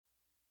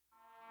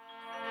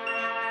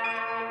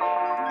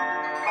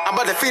I'm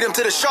about to feed him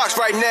to the sharks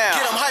right now.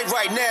 Get him hype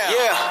right now.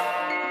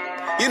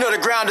 Yeah. You know the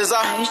ground is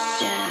up.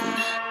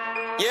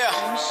 Yeah.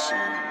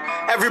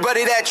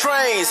 Everybody that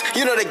trains,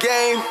 you know the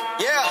game.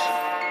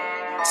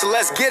 Yeah. So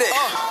let's get it.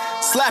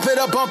 Slap it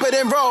up, bump it,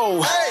 and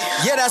roll.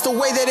 Hey. Yeah, that's the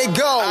way that it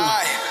go.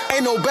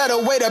 Ain't no better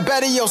way to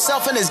better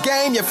yourself in this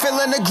game. You're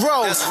feeling the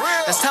growth.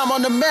 That's time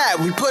on the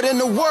mat. We put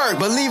in the work.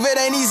 Believe it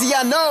ain't easy,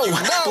 I know.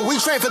 But we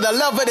train for the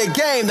love of the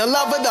game, the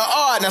love of the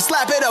art. Now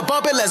slap it up,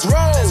 bump it, let's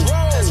roll.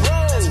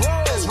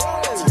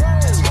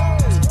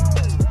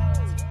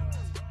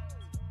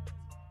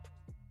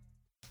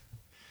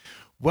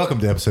 Welcome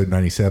to episode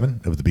 97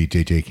 of the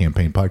BJJ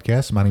Campaign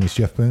Podcast. My name is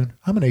Jeff Boone.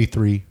 I'm an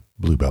A3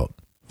 blue belt,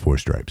 4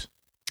 stripes.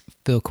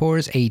 Phil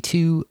Kors,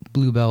 A2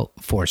 blue belt,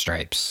 4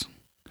 stripes.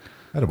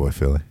 Attaboy,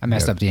 Philly. I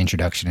messed up the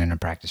introduction in a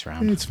practice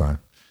round. It's fine.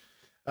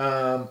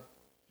 How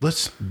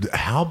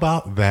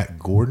about that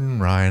Gordon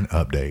Ryan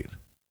update?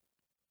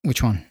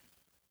 Which one?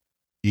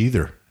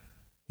 Either.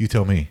 You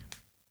tell me.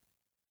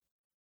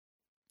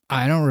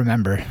 I don't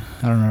remember.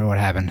 I don't remember what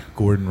happened.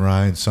 Gordon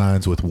Ryan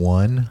signs with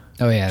one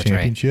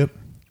championship.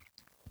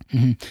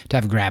 Mm-hmm. To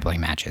have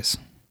grappling matches.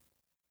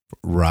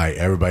 Right.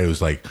 Everybody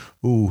was like,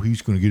 "Oh,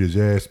 he's going to get his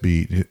ass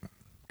beat."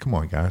 Come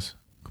on, guys.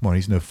 Come on.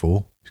 He's no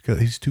fool.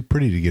 He's too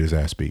pretty to get his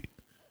ass beat.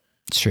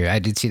 It's true. I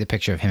did see the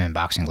picture of him in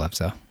boxing gloves,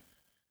 though.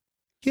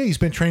 Yeah, he's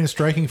been training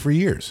striking for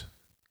years.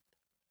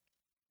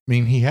 I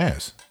mean, he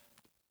has.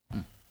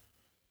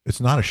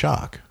 It's not a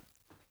shock.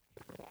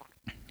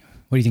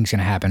 What do you think's going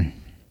to happen?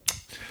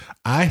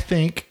 What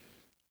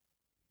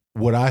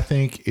I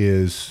think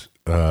is,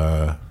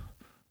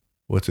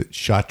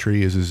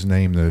 Chatri is his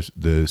name,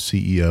 the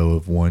CEO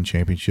of One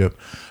Championship.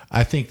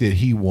 I think that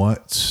he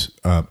wants,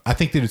 I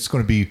think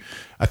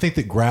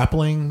that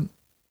grappling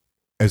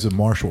as a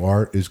martial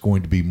art is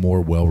going to be more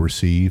well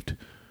received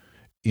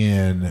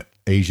in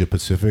Asia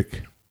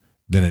Pacific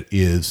than it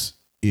is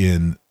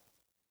in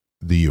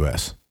the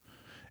US.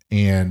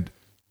 And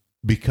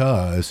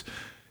because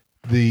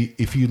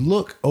if you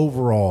look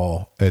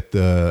overall at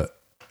the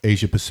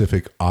Asia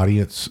Pacific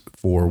audience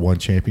for One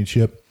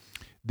Championship,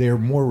 they're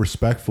more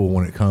respectful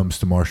when it comes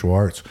to martial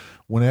arts.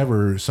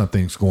 Whenever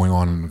something's going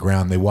on the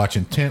ground, they watch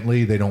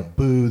intently. They don't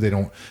boo. They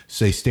don't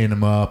say stand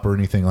them up or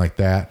anything like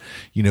that.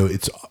 You know,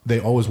 they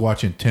always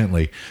watch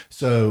intently.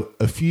 So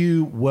a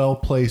few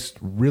well-placed,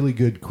 really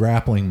good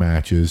grappling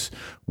matches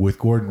with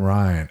Gordon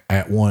Ryan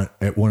at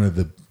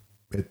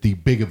the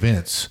big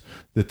events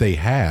that they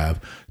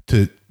have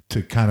to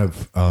kind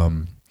of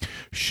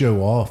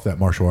show off that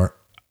martial art,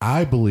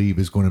 I believe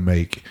is going to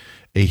make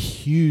a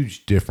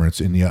huge difference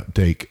in the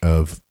uptake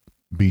of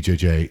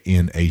BJJ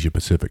in Asia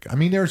Pacific. I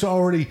mean, there's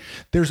already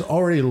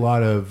a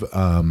lot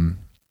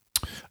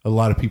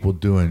of people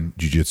doing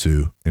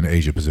jiu-jitsu in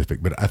Asia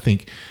Pacific, but I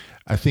think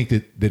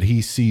that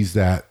he sees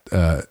that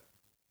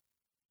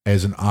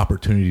as an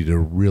opportunity to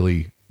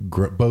really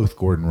both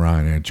Gordon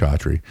Ryan and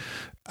Chatri.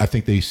 I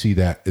think they see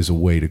that as a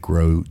way to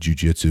grow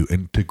jiu-jitsu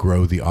and to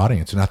grow the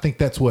audience. And I think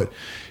that's what,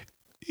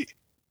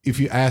 if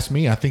you ask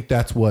me, I think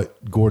that's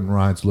what Gordon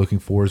Ryan's looking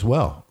for as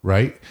well,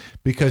 right?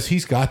 Because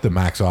he's got the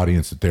max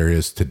audience that there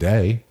is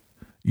today.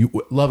 You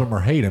love him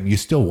or hate him, you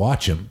still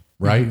watch him,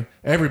 right? Mm-hmm.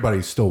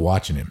 Everybody's still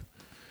watching him.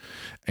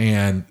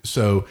 And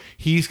so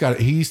he's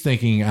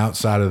thinking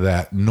outside of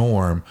that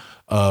norm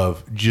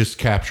of just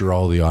capture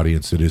all the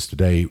audience that is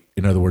today.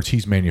 In other words,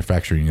 he's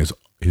manufacturing his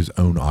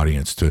own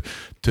audience to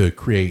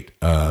create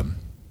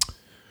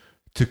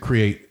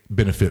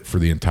benefit for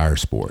the entire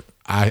sport.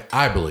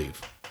 I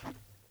believe.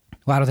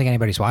 Well, I don't think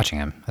anybody's watching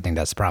him. I think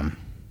that's the problem.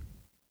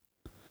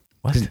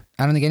 What?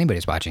 I don't think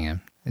anybody's watching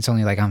him. It's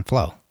only like on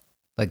Flow.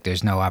 Like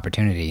there's no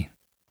opportunity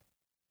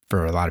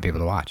for a lot of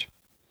people to watch.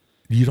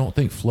 You don't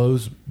think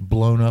Flow's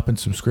blown up in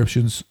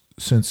subscriptions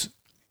since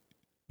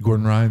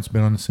Gordon Ryan's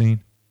been on the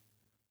scene?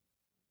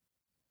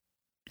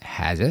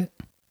 Has it?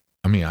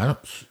 I mean,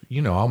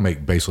 I'll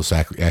make baseless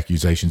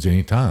accusations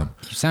anytime.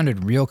 You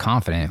sounded real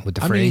confident with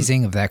the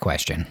phrasing of that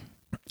question.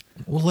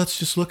 Well, let's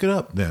just look it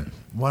up then.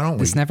 Why don't we?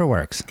 This never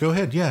works. Go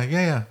ahead.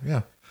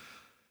 Yeah.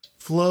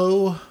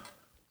 Flow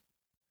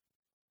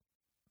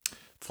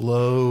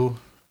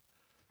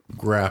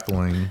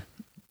grappling.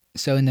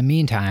 So in the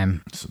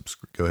meantime,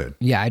 go ahead.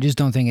 Yeah, I just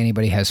don't think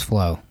anybody has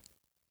Flow.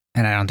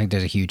 And I don't think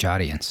there's a huge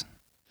audience.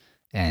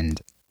 And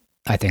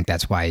I think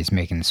that's why he's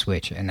making the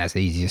switch. And that's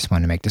the easiest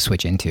one to make the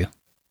switch into.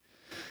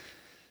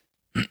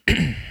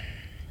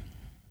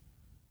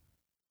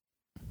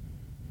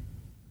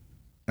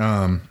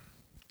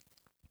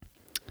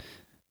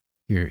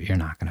 You're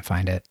not going to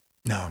find it.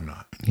 No, I'm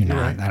not. You're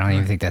not. Right. I don't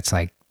even think that's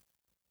I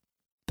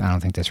don't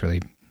think that's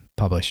really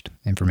published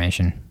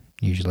information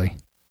usually.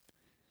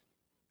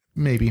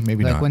 Maybe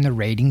not. Like when the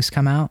ratings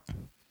come out, I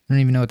don't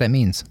even know what that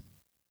means.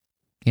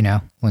 You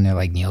know, when they're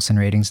like Nielsen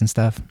ratings and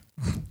stuff,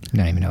 I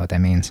don't even know what that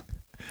means.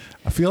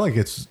 I feel like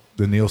it's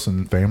the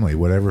Nielsen family,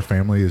 whatever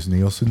family is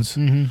Nielsen's.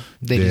 Mm-hmm.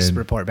 They just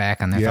report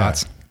back on their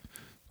thoughts.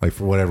 Like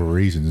for whatever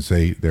reason,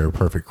 they're a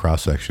perfect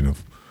cross section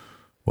of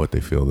what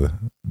they feel the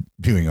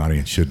viewing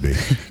audience should be.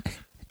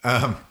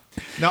 Now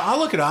I'll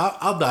look it up.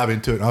 I'll dive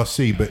into it and I'll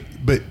see. But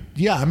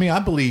Yeah, I mean, I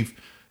believe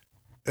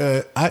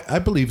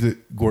that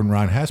Gordon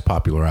Ryan has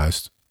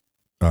popularized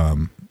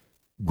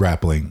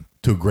grappling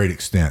to a great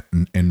extent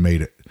and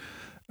made it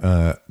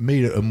a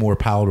more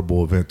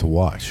palatable event to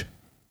watch.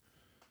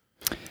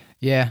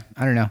 Yeah,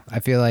 I don't know. I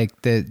feel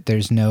like that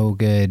there's no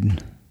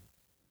good,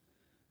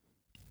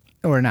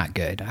 or not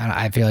good.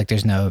 I feel like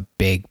there's no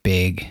big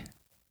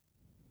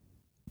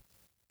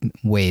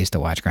ways to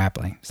watch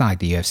grappling. It's not like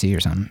the UFC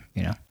or something,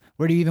 you know.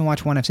 Where do you even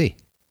watch ONE FC?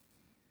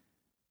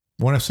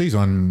 ONE FC's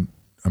on.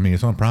 I mean,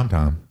 it's on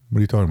primetime. What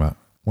are you talking about?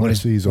 ONE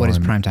FC's on. What is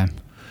primetime?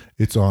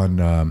 It's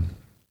on.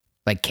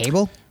 Like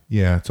cable?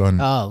 Yeah, it's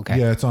on. Oh, okay.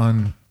 Yeah, it's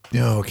on.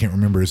 I can't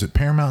remember. Is it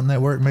Paramount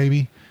Network?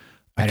 Maybe.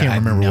 I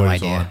can't remember what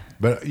it's on.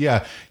 But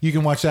yeah, you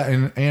can watch that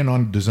and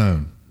on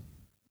DAZN.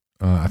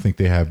 I think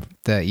they have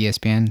the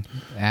ESPN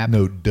app.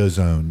 No,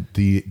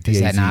 DAZN.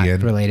 Is that not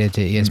related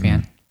to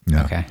ESPN? Mm-hmm.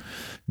 No. Okay.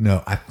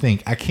 No, I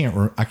think I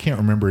can't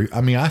remember.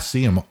 I mean, I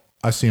see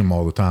them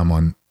all the time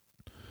on.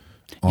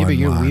 Yeah, but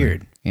you're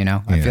weird. You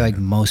know, I feel like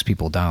most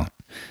people don't.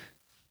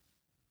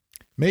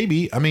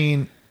 Maybe. I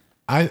mean,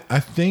 I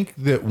think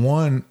that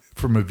one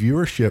from a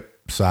viewership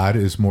side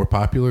is more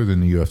popular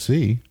than the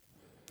UFC.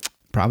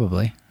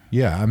 Probably.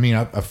 Yeah, I mean,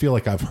 I feel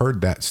like I've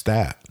heard that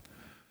stat.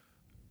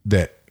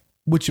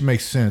 Which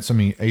makes sense. I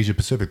mean, Asia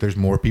Pacific, there's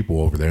more people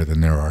over there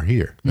than there are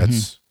here.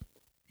 That's,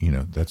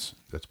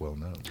 that's well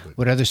known. But.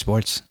 What other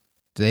sports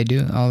do they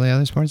do? All the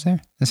other sports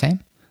there the same?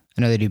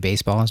 I know they do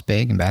baseball is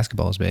big and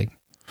basketball is big.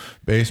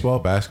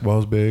 Basketball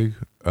is big.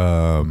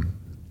 Muay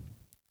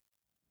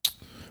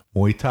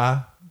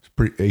Thai,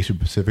 Asia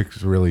Pacific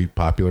is really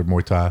popular.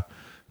 Muay Thai,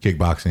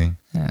 kickboxing.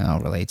 Yeah, it all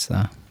relates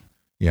though.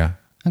 Yeah.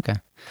 Okay.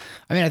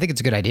 I mean, I think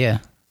it's a good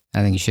idea.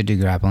 I think you should do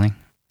grappling,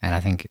 and I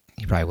think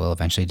you probably will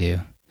eventually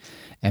do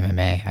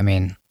MMA. I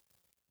mean,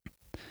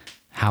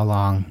 how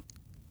long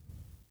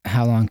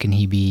can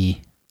he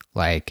be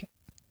like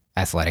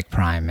athletic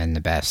prime and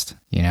the best?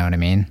 You know what I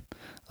mean?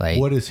 Like,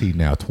 what is he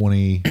now?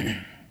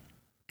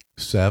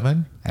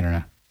 27? I don't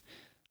know.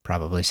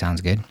 Probably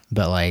sounds good,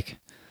 but like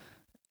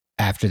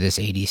after this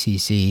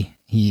ADCC,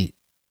 he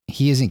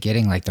isn't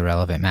getting like the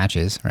relevant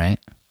matches, right?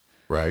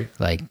 Right.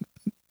 Like,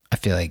 I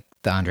feel like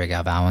the Andre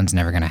Galvao one's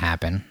never going to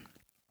happen.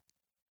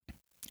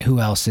 Who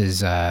else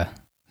is a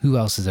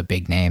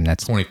big name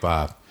that's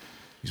 25?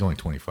 He's only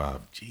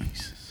 25.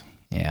 Jesus.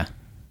 Yeah.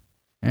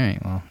 All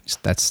right. Well,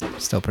 that's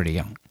still pretty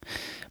young.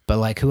 But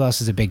like, who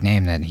else is a big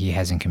name that he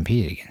hasn't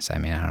competed against? I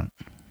mean, I don't.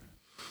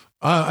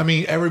 I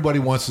mean, everybody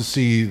wants to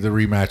see the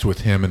rematch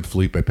with him and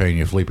Felipe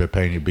Pena. Felipe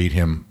Pena beat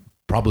him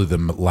probably the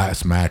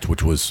last match,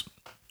 which was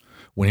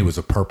when he was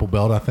a purple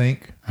belt, I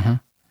think. Uh-huh.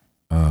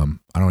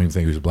 I don't even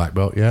think he was a black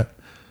belt yet.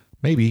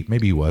 Maybe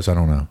he was. I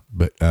don't know.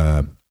 But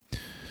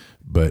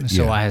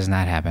So yeah. why hasn't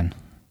that happened?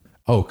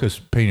 Oh, because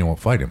Pena won't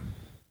fight him.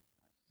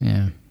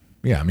 Yeah.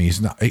 Yeah, I mean,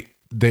 he's not.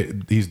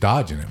 He's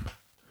dodging him.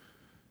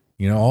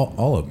 You know,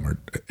 all of them are.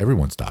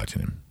 Everyone's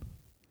dodging him.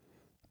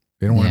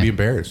 They don't want to be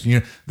embarrassed. You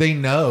know, they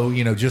know.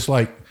 You know, just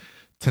like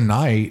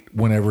tonight,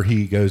 whenever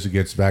he goes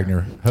against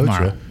Wagner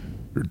Hocha.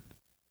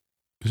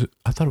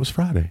 I thought it was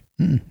Friday.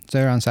 It's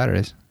there on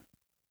Saturdays.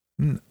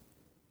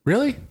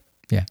 Really?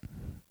 Yeah.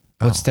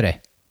 What's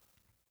today?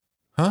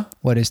 Huh?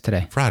 What is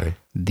today? Friday.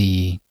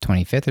 The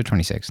 25th or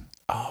 26th?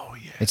 Oh,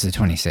 yeah. It's the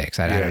 26th.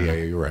 I don't know.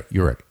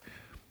 You're right.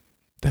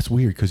 That's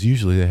weird because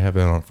usually they have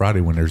that on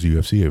Friday when there's a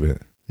UFC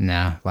event.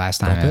 No, last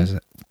time there's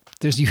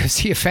a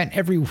UFC event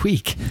every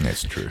week.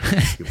 That's true.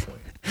 That's a good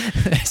point.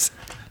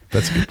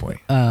 That's a good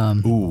point.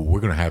 Ooh, we're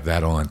going to have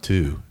that on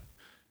too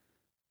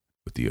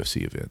with the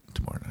UFC event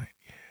tomorrow night.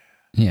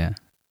 Yeah.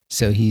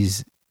 So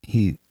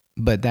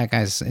but that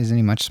guy's, isn't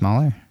he much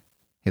smaller?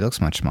 He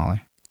looks much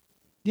smaller.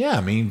 Yeah,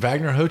 I mean,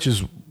 Wagner Hoch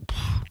is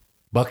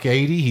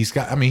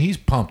 $180. He's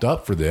pumped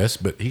up for this,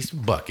 but he's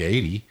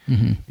 $180.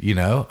 Mm-hmm. You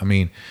know, I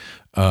mean,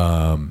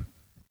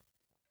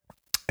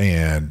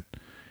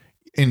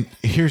 and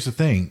here's the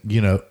thing,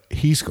 you know,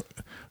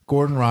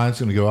 Gordon Ryan's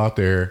going to go out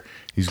there.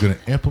 He's going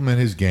to implement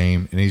his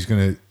game, and he's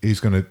going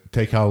to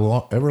take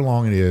however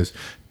long it is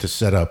to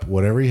set up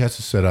whatever he has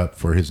to set up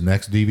for his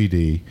next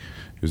DVD,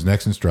 his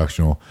next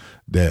instructional.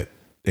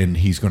 And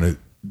he's going to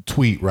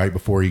tweet right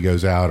before he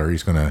goes out, or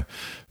he's going to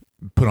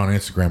put on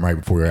Instagram right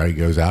before he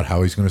goes out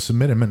how he's going to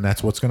submit him, and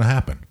that's what's going to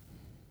happen.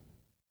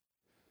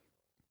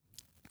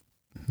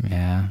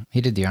 Yeah,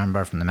 he did the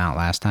armbar from the mount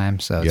last time,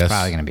 so it's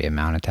probably going to be a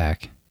mount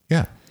attack.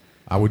 Yeah,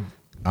 I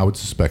would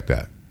suspect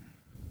that,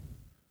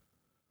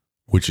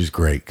 which is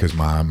great because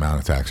my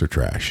mount attacks are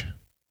trash.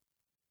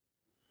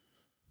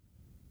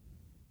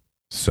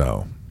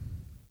 So,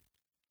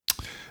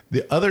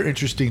 the other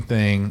interesting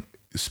thing,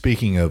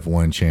 speaking of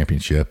one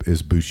championship,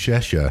 is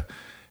Buchecha.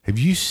 Have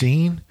you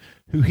seen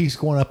who he's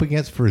going up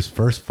against for his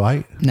first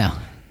fight? No.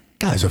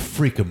 Guy's a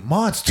freaking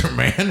monster,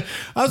 man.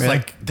 I was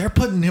like, they're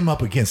putting him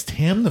up against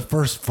him the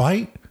first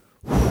fight?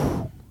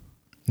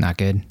 Not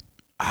good.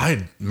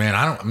 I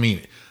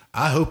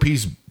hope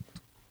he's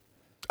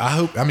I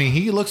hope. I mean,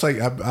 he looks like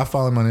I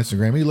follow him on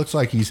Instagram. He looks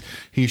like he's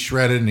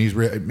shredded and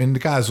and the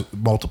guy's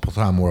multiple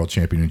time world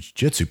champion in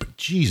jiu-jitsu. But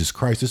Jesus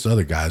Christ, this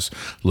other guy's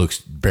looks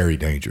very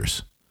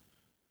dangerous.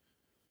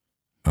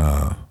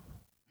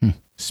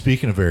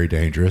 Speaking of very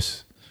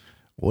dangerous,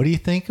 what do you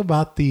think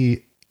about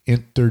the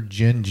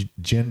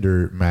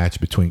intergender match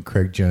between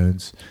Craig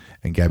Jones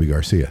and Gabby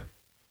Garcia?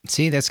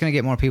 See, that's going to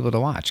get more people to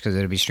watch because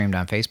it'll be streamed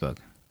on Facebook.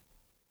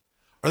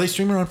 Are they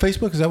streaming on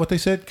Facebook? Is that what they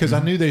said? Because I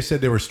knew they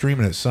said they were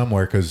streaming it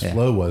somewhere because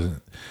Flo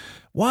wasn't.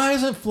 Why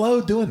isn't Flo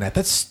doing that?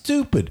 That's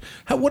stupid.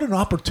 What an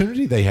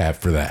opportunity they have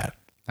for that.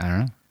 I don't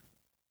know.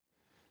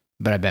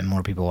 But I bet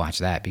more people watch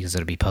that because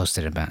it'll be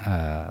posted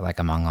about like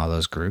among all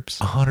those groups.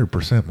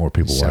 100% more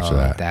people watch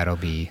that. That'll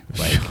be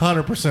like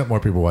 100%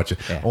 more people watch it.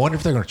 Yeah. I wonder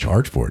if they're going to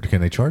charge for it.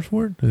 Can they charge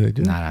for it? Do they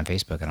do? Not on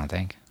Facebook, I don't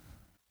think.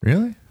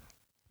 Really?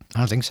 I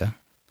don't think so.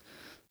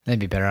 They'd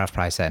be better off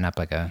probably setting up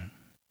like a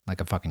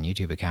fucking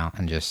YouTube account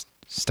and just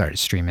start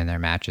streaming their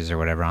matches or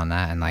whatever on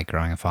that and like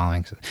growing a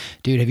following.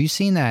 Dude, have you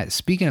seen that?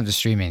 Speaking of the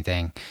streaming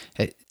thing,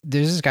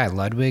 there's this guy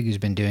Ludwig who's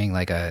been doing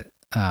like a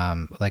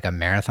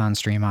marathon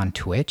stream on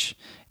Twitch.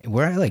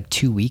 We're at like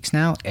 2 weeks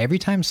now. Every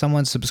time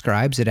someone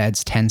subscribes, it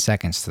adds 10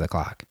 seconds to the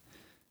clock.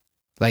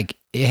 Like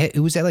it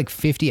was at like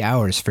 50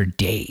 hours for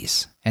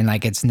days. And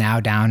like it's now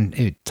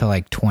down to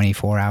like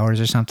 24 hours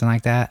or something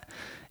like that.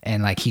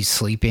 And like he's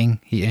sleeping.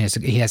 He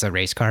has a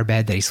race car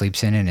bed that he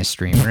sleeps in his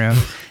stream room.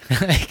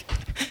 Like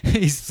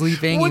he's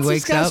sleeping. What's he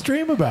wakes this guy up.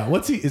 Stream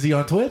about? Is he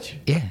on Twitch?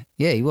 Yeah.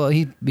 Yeah. Well,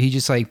 he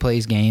just like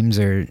plays games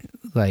or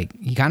like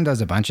he kind of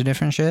does a bunch of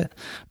different shit.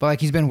 But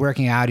like he's been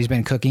working out. He's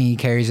been cooking. He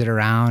carries it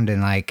around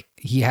and like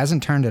he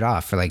hasn't turned it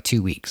off for like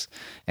 2 weeks.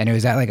 And it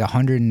was at like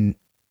 100.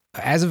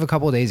 As of a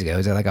couple of days ago, it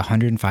was at like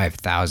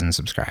 105,000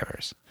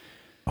 subscribers.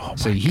 Oh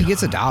so he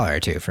gets $1 or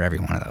 $2 for every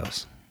one of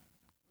those.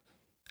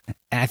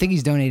 And I think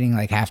he's donating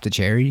like half to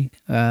charity,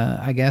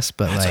 I guess.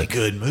 But that's like a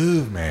good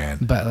move, man.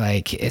 But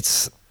like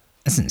it's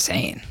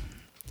insane.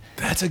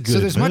 That's a good. So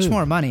there's move. much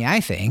more money, I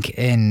think,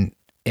 in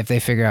if they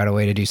figure out a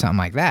way to do something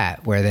like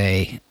that, where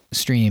they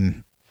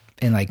stream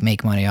and like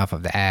make money off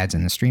of the ads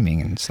and the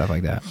streaming and stuff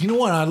like that. You know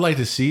what I'd like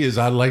to see is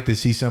I'd like to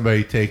see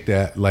somebody take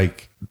that,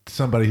 like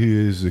somebody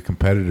who is a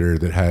competitor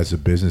that has a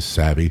business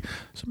savvy,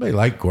 somebody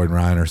like Gordon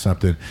Ryan or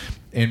something,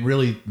 and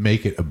really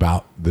make it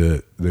about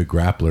the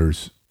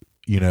grapplers.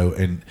 You know,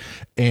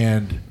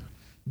 and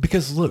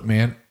because look,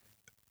 man,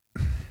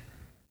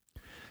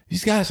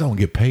 these guys don't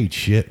get paid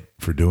shit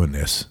for doing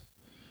this.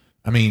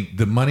 I mean,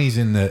 the money's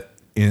in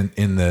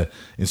the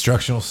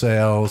instructional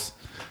sales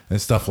and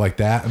stuff like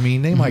that. I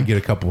mean, they might get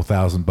a couple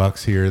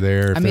 $1,000 here or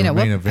there. I mean,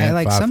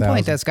 at some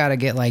point that's got to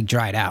get like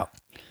dried out.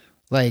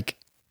 Like,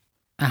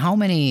 how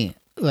many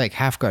like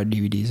half guard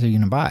DVDs are you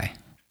gonna buy?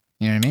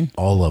 You know what I mean?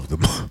 All of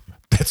them.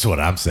 That's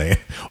what I'm saying.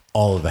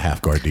 All of the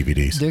half guard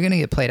DVDs. They're gonna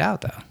get played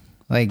out though.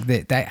 Like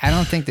I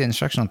don't think the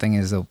instructional thing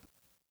is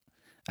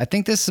I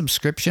think this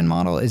subscription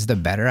model is the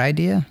better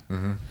idea,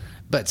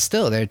 but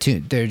still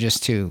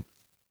it's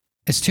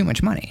too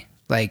much money.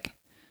 Like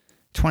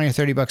 $20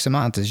 or $30 a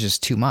month is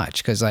just too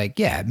much. Cause like,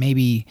 yeah,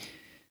 maybe,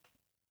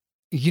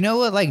 you know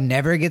what, like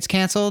never gets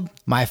canceled?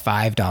 My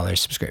 $5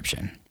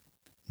 subscription.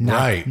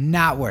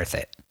 Not worth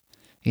it.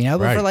 You know,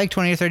 but for like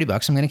 $20 or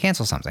 $30, I'm going to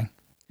cancel something.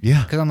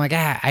 Yeah. Cause I'm like,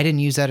 I didn't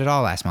use that at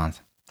all last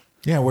month.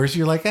 Yeah. Whereas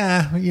you're like,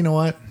 you know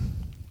what?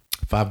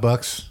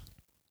 $5.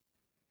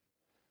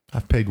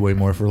 I've paid way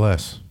more for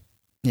less.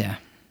 Yeah.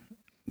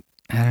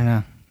 I don't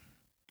know.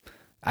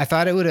 I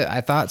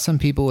thought some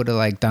people would have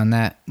like done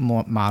that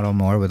model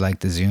more with like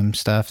the Zoom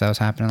stuff that was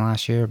happening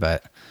last year,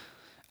 but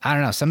I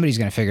don't know. Somebody's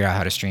going to figure out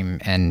how to stream,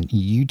 and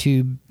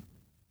YouTube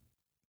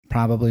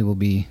probably will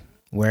be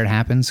where it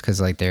happens.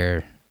 Cause like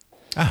I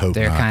hope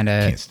they're kind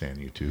of can't stand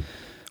YouTube.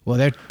 Well,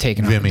 they're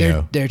taking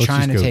Vimeo. They're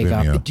trying to take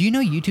off. Do you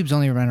know YouTube's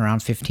only run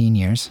around 15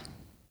 years?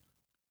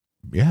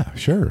 Yeah,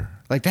 sure.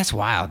 Like that's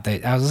wild.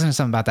 I was listening to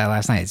something about that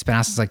last night. It's been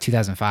out since like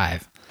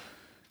 2005.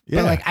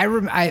 Yeah. But like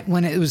I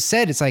when it was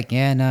said, it's like,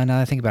 yeah, no.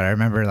 I think about it. I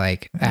remember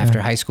like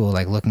after high school,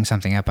 like looking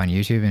something up on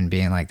YouTube and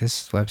being like,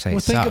 this website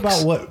sucks. Think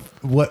about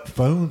what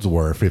phones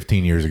were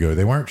 15 years ago.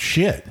 They weren't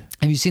shit.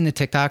 Have you seen the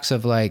TikToks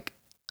of like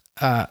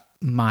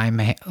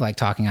mime like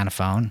talking on a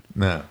phone?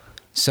 No.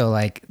 So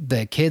like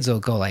the kids will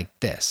go like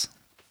this.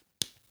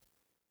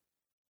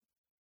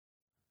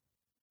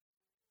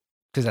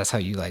 Because that's how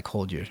you like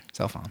hold your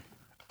cell phone.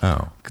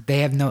 Oh. They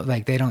have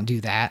they don't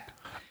do that.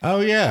 Oh,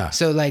 yeah.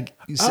 So like.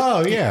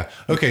 Oh, yeah.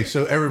 Okay.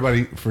 So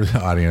everybody, for the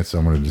audience,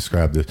 I'm going to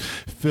describe this.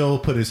 Phil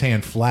put his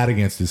hand flat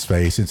against his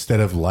face. Instead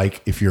of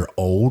like if you're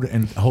old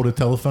and hold a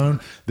telephone,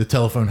 the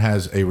telephone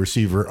has a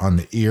receiver on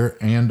the ear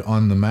and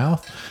on the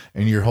mouth,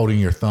 and you're holding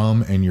your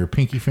thumb and your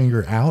pinky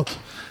finger out.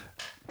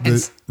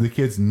 The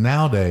kids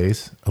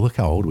nowadays, look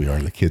how old we are.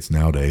 The kids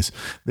nowadays,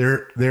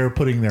 they're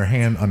putting their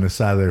hand on the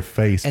side of their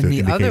face and to the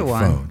indicate other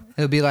one, phone.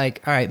 It'll be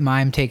like, all right,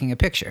 mime taking a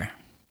picture.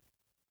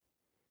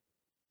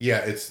 Yeah,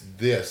 it's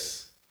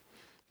this.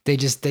 They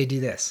do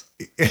this.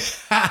 They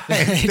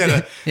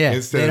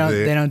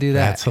don't do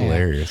that. That's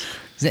hilarious.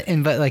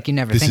 But like you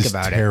never This think is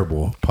about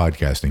terrible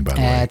podcasting, by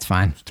the way. It's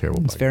fine. It's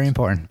terrible. It's very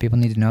important. People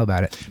need to know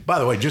about it. By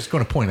the way, just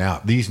going to point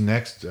out these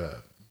next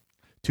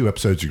 2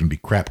 episodes are going to be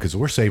crap because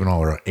we're saving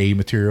all our A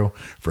material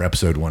for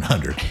episode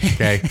 100.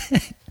 Okay.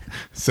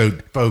 So,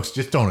 folks,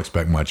 just don't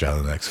expect much out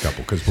of the next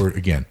couple because we're,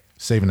 again,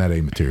 saving that A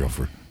material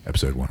for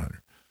episode 100.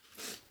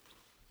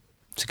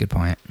 It's a good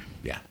point.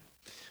 Yeah.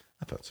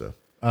 I thought so.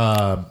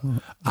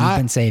 We've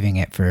been saving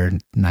it for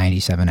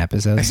 97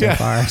 episodes so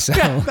far. So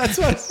that's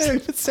what I'm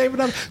saying. Let's save it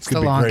up. It's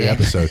going to be a great game.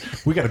 episode.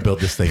 We got to build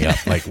this thing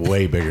up like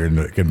way bigger than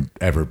it can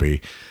ever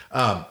be.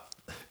 I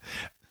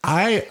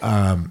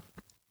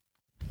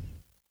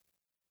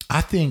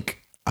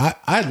think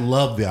I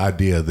love the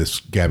idea of this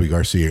Gabby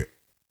Garcia,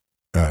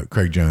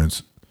 Craig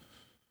Jones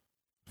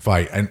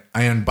fight.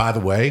 And by the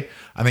way,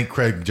 I think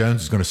Craig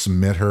Jones is going to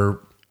submit her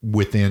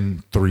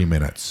within 3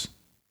 minutes.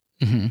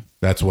 Mm-hmm.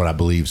 That's what I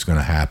believe is going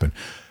to happen.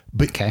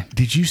 But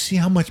did you see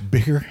how much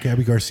bigger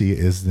Gabby Garcia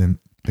is than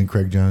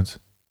Craig Jones?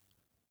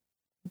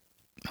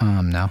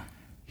 No.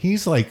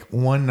 He's like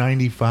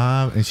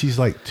 195 and she's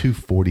like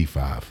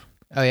 245.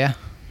 Oh, yeah?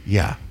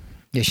 Yeah.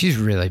 Yeah, she's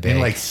really big.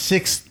 And like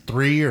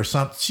 6'3" or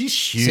something. She's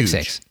huge.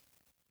 6'6".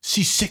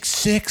 She's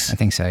 6'6". I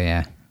think so,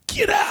 yeah.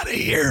 Get out of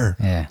here.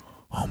 Yeah.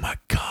 Oh, my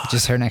God.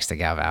 Just her next to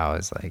Galvao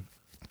is like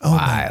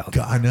wild. My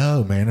God, I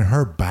know, man. And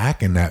her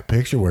back in that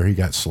picture where he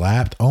got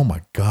slapped. Oh,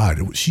 my God.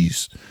 She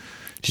was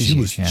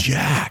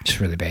jacked.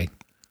 She's really big.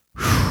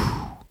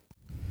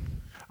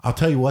 I'll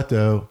tell you what,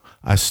 though.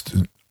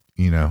 I'm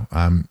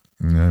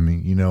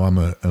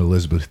an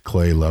Elizabeth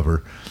Clay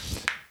lover.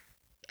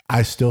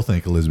 I still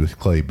think Elizabeth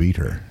Clay beat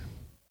her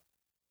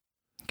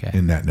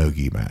in that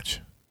no-gi match.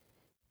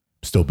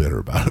 Still bitter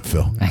about it,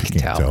 Phil. I can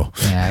tell.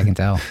 Yeah, I can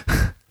tell.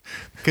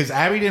 Because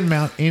Abby didn't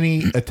mount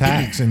any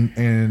attacks,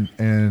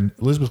 and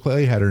Elizabeth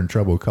Clay had her in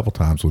trouble a couple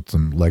times with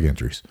some leg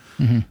injuries,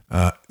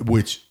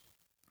 which,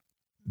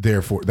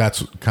 therefore,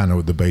 that's kind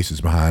of the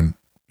basis behind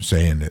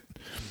saying that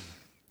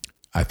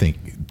I think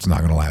it's not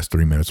going to last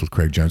 3 minutes with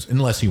Craig Jones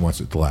unless he wants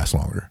it to last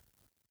longer.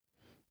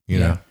 You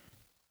know?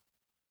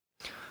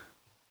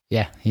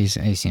 Yeah, he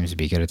seems to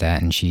be good at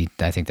that, and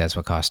I think that's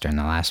what cost her in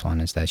the last one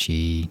is that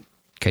she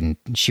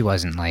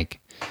wasn't like,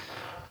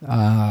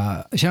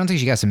 I don't think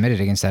she got submitted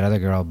against that other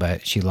girl,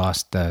 but she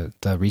lost the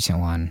recent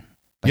one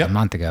a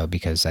month ago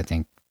because I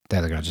think the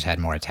other girl just had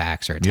more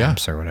attacks or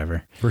attempts or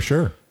whatever. For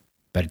sure.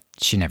 But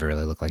she never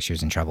really looked like she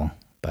was in trouble.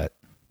 But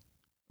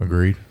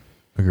agreed.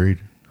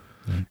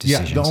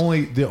 Decisions.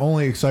 Yeah, the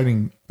only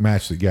exciting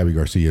match that Gabby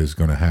Garcia is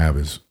going to have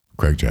is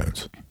Craig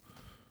Jones.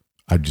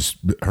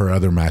 Her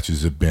other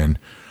matches have been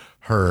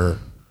her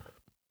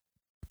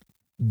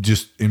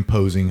just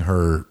imposing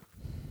her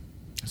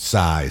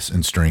size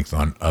and strength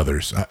on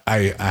others.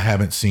 I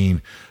haven't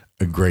seen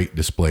a great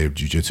display of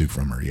jiu-jitsu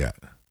from her yet.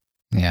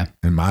 Yeah.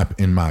 In my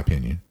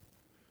opinion.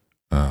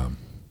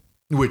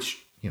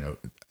 Which,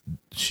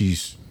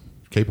 she's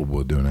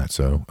capable of doing that,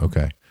 so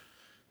okay.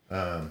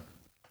 I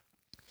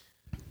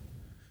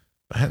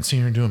hadn't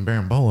seen her doing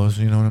Barambolos,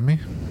 you know what I mean?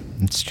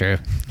 It's true.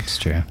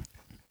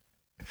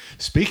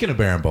 Speaking of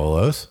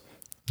Barambolos,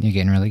 you're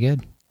getting really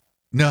good.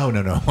 No.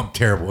 I'm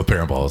terrible with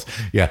Barambolos.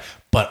 Yeah,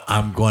 but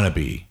I'm going to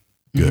be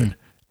good. Mm-hmm.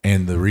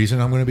 And the reason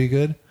I'm going to be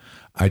good,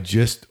 I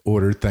just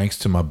ordered, thanks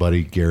to my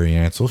buddy Gary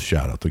Ansel,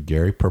 shout out to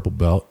Gary, purple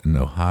belt in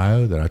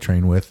Ohio that I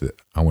trained with,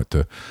 that I went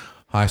to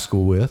high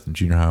school with and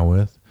junior high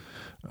with.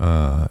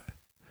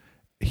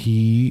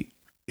 He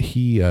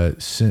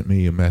sent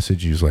me a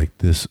message. He was like,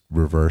 this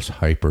reverse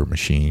hyper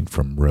machine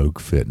from Rogue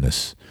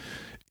Fitness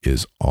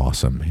is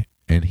awesome.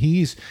 And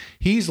he's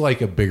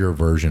like a bigger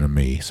version of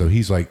me. So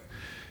he's like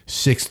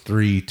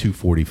 6'3",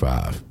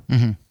 245.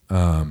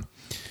 Mm-hmm.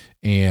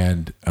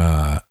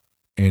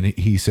 And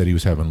he said he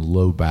was having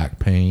low back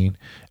pain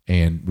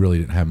and really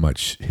didn't have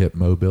much hip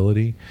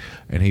mobility.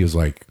 And he was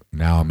like,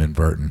 now I'm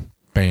inverting.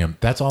 Bam.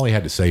 That's all he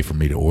had to say for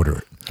me to order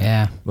it.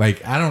 Yeah.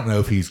 Like, I don't know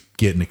if he's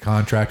getting a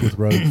contract with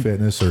Rogue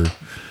Fitness or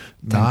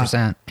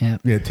 10%. Yeah.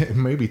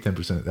 Maybe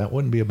 10%. That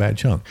wouldn't be a bad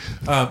chunk.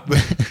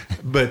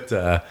 But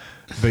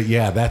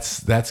yeah,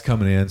 that's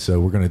coming in. So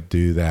we're going to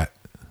do that.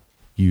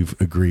 You've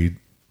agreed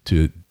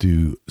to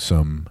do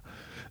some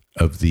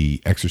of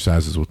the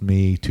exercises with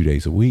me 2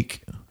 days a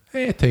week.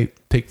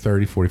 Take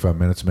 30, 45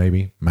 minutes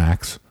maybe,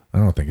 max. I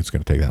don't think it's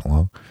going to take that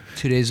long.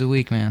 2 days a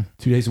week, man.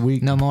 2 days a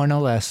week. No more, no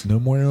less.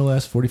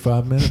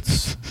 45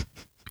 minutes.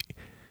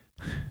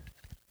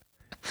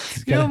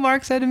 You know what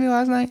Mark said to me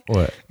last night?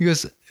 What? He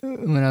goes,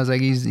 when I was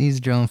like, he's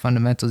drilling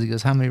fundamentals, he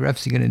goes, how many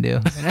reps are you going to do?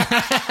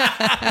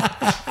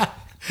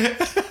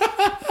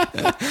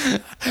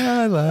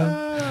 I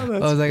laughed. I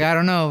was like, I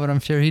don't know, but I'm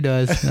sure he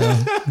does. So.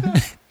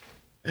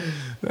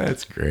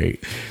 That's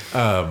great.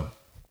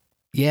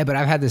 Yeah, but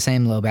I've had the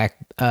same low back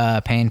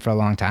pain for a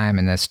long time,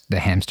 and the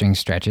hamstring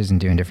stretches and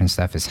doing different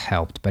stuff has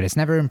helped, but it's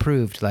never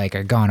improved, like,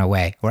 or gone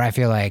away. Where I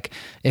feel like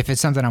if it's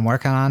something I'm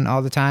working on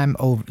all the time,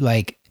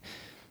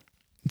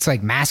 it's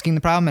like masking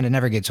the problem and it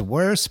never gets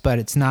worse, but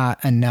it's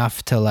not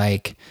enough to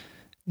like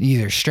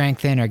either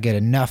strengthen or get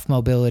enough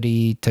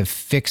mobility to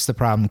fix the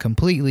problem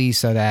completely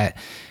so that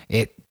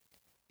it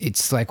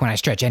it's like when I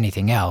stretch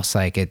anything else,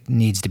 like it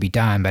needs to be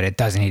done, but it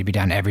doesn't need to be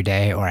done every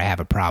day or I have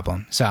a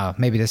problem. So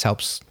maybe this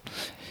helps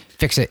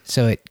fix it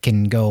so it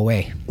can go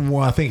away.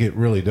 Well, I think it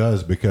really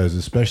does, because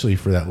especially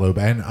for that low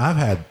back, and I've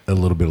had a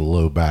little bit of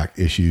low back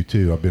issue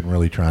too. I've been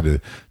really trying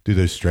to do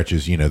those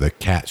stretches, the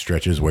cat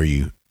stretches where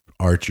you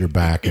arch your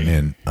back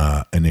and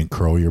then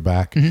curl your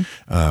back.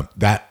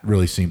 That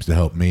really seems to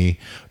help me.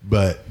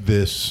 But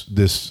this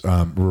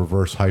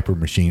reverse hyper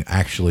machine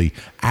actually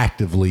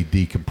actively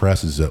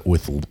decompresses it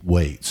with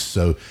weights.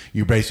 So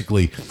you're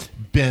basically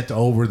bent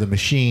over the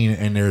machine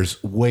and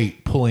there's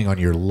weight pulling on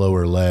your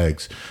lower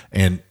legs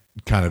and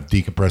kind of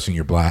decompressing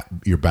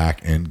your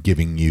back and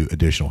giving you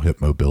additional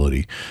hip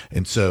mobility.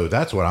 And so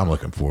that's what I'm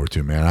looking forward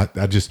to, man.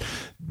 I just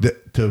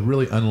to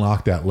really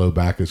unlock that low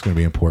back is going to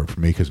be important for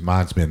me, because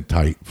mine's been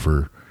tight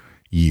for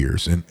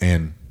years.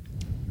 And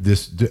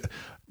this,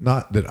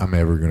 not that I'm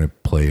ever going to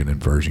play an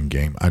inversion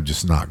game. I'm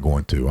just not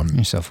going to.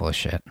 You're so full of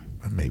shit.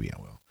 Maybe I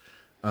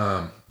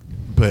will.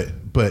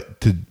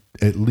 But to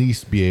at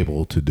least be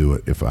able to do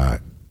it if I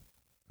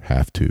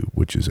have to,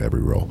 which is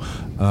every roll,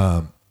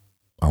 I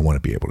want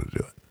to be able to do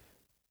it.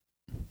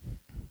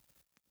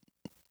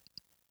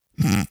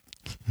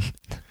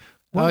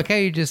 Well,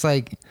 okay, you just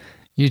like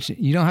you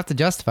don't have to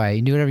justify it. You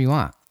can do whatever you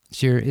want.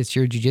 It's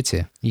your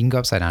jiu-jitsu. You can go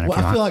upside down if you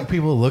want. I feel like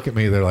people look at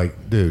me, they're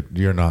like, dude,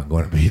 you're not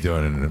going to be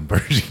doing an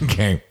inversion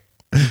game.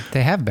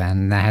 They have been,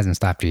 and that hasn't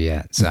stopped you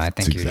yet. So I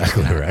think you're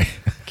exactly just right.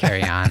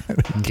 Carry on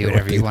and do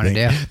whatever you want to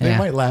do. They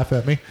might laugh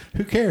at me.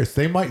 Who cares?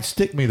 They might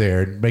stick me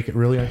there and make it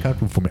really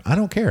uncomfortable for me. I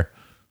don't care.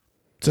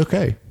 It's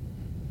okay.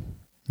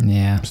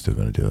 Yeah. I'm still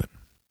going to do it.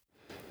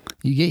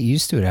 You get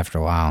used to it after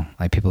a while.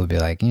 Like people would be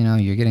like,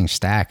 you're getting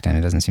stacked and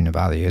it doesn't seem to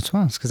bother you. It's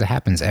because it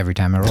happens every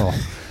time I roll.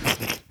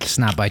 It's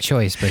not by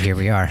choice, but here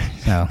we are.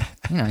 So,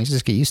 you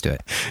just get used to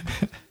it.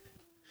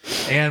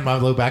 And my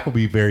low back will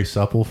be very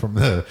supple from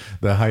the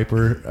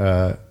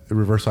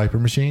reverse hyper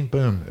machine.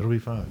 Boom. It'll be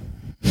fine.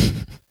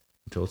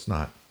 Until it's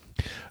not.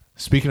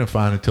 Speaking of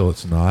fine until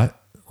it's not,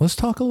 let's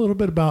talk a little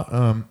bit about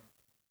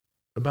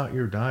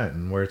your diet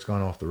and where it's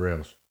gone off the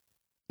rails.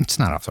 It's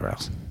not off the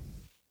rails.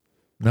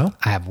 No?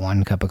 I have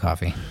 1 cup of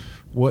coffee.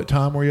 What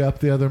time were you up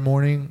the other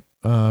morning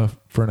for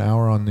an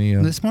hour on the...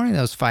 This morning,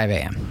 that was 5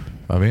 a.m.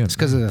 5 a.m. It's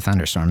because of the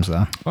thunderstorms,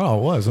 though. Oh,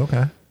 it was?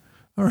 Okay.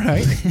 All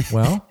right.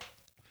 Well,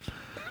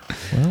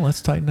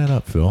 let's tighten that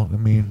up, Phil. I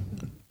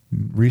mean,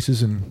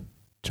 Reese's and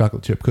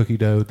chocolate chip cookie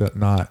dough,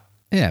 not...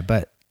 Yeah,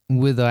 but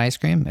with the ice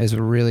cream, it's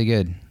really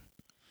good.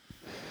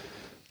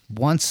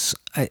 I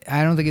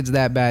don't think it's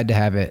that bad to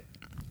have it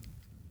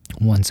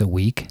once a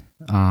week.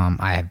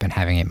 I have been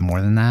having it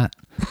more than that.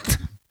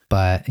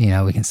 But,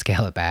 we can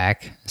scale it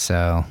back.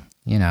 So,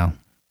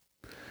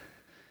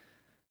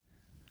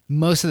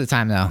 most of the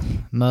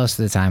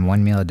time,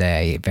 1 meal a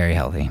day, very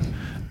healthy.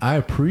 I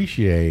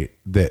appreciate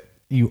that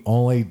you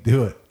only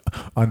do it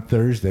on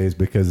Thursdays,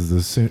 because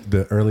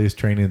the earliest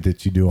training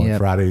that you do on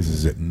Fridays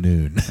is at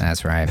noon.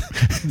 That's right.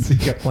 So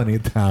you got plenty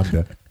of time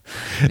to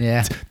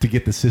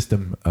get the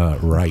system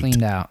right.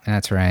 Cleaned out.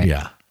 That's right.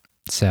 Yeah.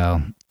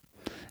 So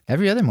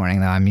every other morning,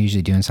 though, I'm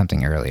usually doing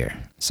something earlier.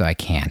 So I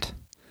can't.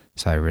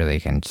 So I really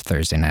can,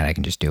 Thursday night, I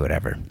can just do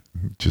whatever.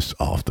 Just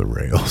off the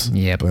rails.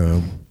 Yep.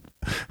 Boom.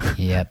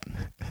 Yep.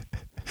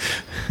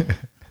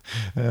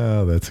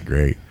 Oh, that's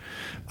great.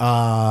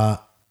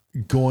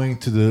 Going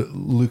to the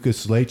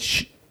Lucas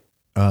Leitch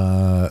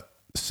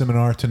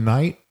seminar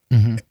tonight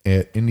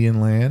at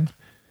Indian Land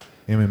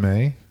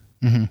MMA.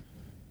 Mm-hmm.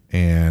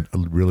 And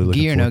really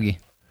looking gi or no gi?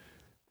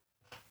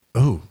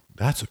 Oh,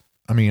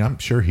 I'm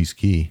sure he's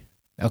gi.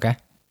 Okay.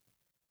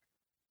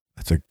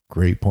 That's a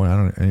great point.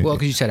 Well,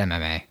 because you said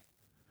MMA.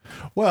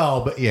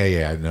 Well, but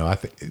yeah, no. I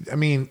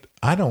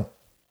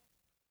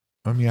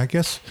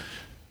guess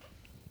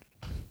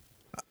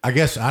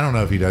I don't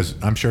know if he does.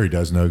 I'm sure he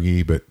does no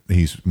gi, but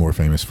he's more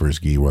famous for his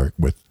gi work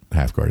with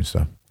half guard and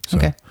stuff. So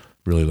okay.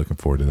 Really looking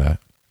forward to that.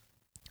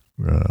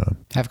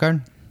 Half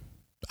guard?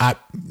 I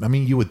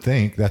mean, you would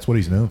think that's what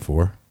he's known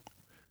for.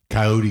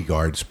 Coyote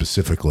guard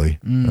specifically.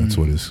 That's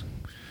what his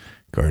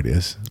guard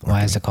is.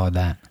 Why is it called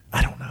that?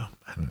 I don't know.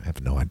 I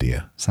have no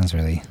idea. Sounds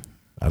really...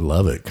 I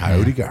love it.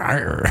 Coyote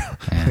guard.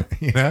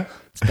 Yeah.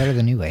 It's better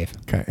than New Wave.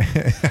 Okay.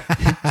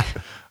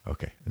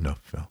 Okay.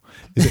 Enough, Phil.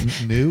 Is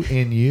it new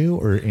N-U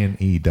or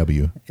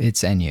N-E-W?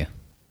 It's N-U.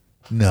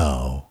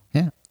 No.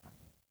 Yeah.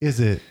 Is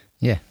it?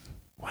 Yeah.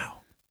 Wow.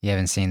 You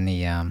haven't seen the,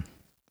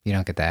 you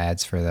don't get the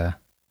ads for the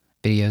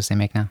videos they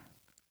make now?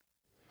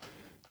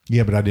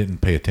 Yeah, but I didn't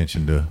pay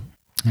attention to.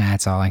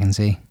 That's all I can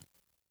see.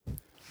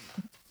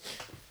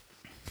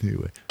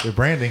 Anyway, they're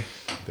branding.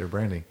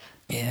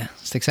 Yeah.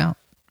 Sticks out.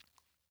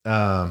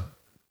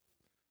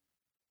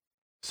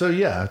 So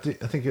yeah, I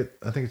think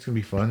it's gonna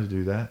be fun to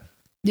do that.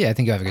 Yeah, I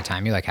think you'll have a good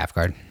time. You like half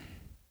guard?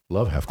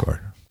 Love half guard.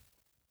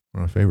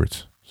 One of my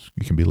favorites.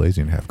 You can be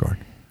lazy in half guard.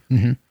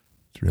 Mm-hmm.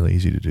 It's really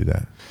easy to do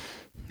that.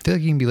 I feel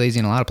like you can be lazy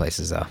in a lot of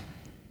places, though.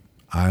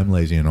 I'm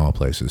lazy in all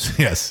places.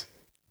 Yes.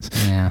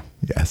 Yeah.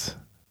 Yes.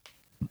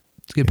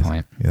 It's a good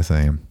point. Yes,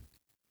 I am.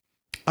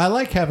 I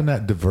like having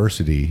that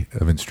diversity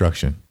of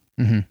instruction.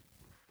 Mm-hmm.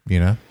 You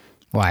know?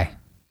 Why?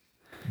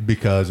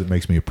 because it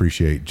makes me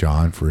appreciate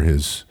John for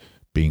his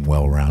being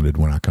well-rounded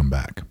when I come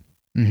back.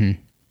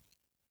 Mm-hmm.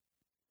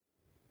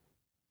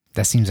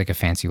 That seems like a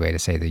fancy way to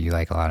say that you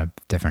like a lot of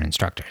different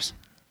instructors.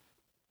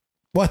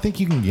 Well, I think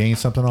you can gain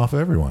something off of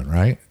everyone,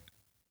 right?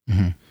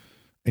 Mm-hmm.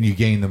 And you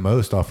gain the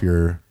most off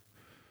your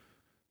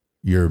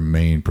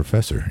main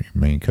professor,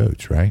 your main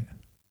coach, right?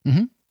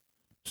 Mm-hmm.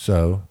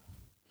 So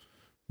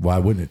why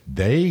wouldn't it?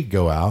 They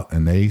go out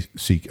and they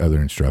seek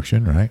other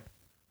instruction, right?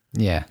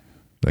 Yeah.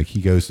 Like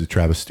he goes to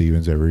Travis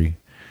Stevens every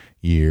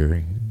year,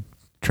 he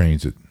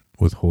trains it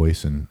with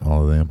Hoyce and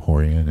all of them,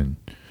 Horian and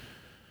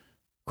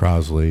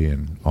Crosley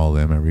and all of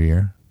them every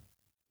year.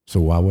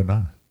 So why wouldn't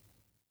I?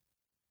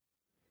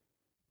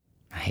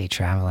 I hate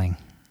traveling.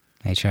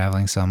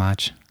 So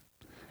much,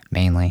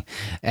 mainly.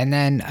 And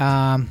then,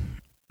 I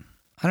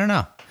don't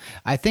know.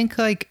 I think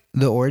like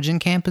the Origin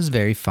Camp is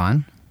very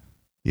fun.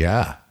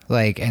 Yeah.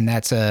 Like, and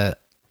that's a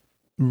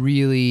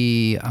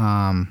really,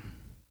 I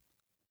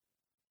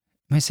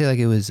might say like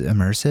it was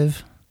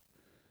immersive.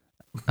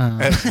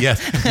 Yes,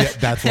 yeah,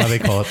 that's why they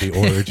call it the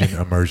Origin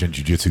Immersion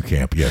Jiu-Jitsu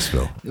Camp. Yes,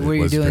 Phil. Where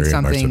you're doing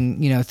something,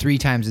 immersive. 3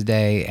 times a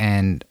day.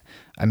 And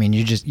I mean,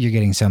 you're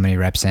getting so many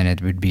reps in,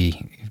 it would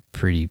be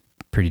pretty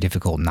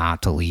difficult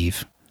not to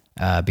leave,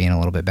 being a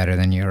little bit better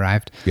than you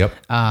arrived. Yep.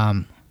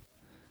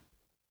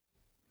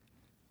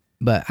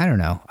 But I don't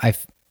know.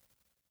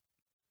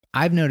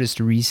 I've noticed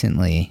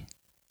recently,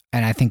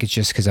 and I think it's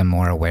just because I'm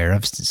more aware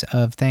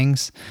of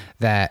things,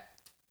 that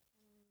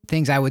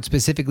things I would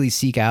specifically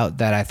seek out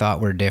that I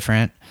thought were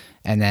different,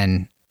 and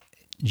then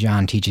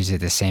John teaches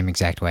it the same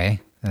exact way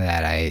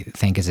that I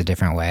think is a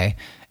different way,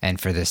 and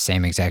for the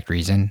same exact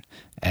reason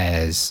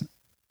as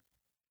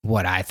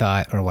what I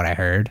thought or what I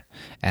heard.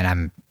 And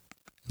I'm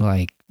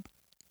like,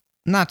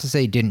 not to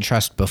say didn't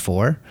trust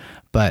before,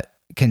 but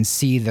can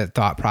see the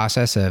thought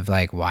process of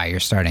like why you're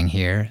starting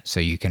here so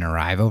you can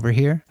arrive over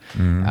here.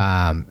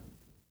 Mm-hmm.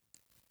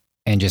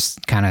 And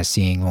just kind of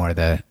seeing more of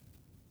the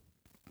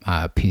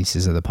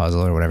pieces of the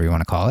puzzle or whatever you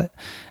want to call it.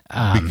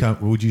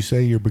 Would you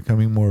say you're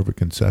becoming more of a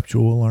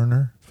conceptual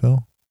learner,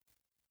 Phil?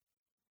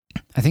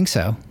 I think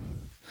so.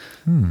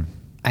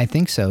 I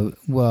think so.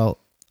 Well,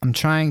 I'm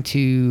trying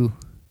to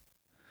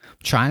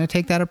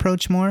take that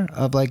approach more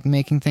of like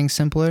making things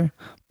simpler,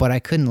 but I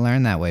couldn't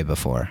learn that way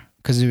before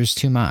because there was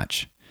too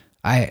much.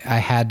 I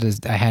had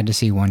to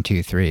see 1,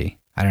 2, 3.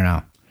 I don't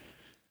know.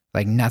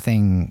 Like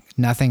nothing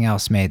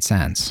else made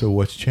sense. So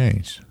what's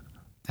changed?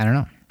 I don't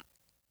know.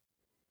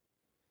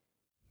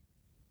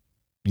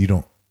 You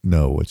don't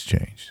know what's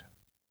changed.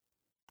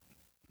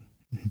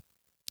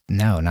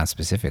 No, not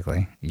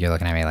specifically. You're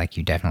looking at me like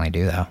you definitely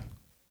do though.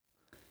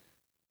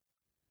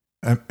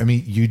 I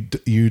mean,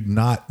 you're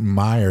not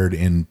mired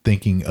in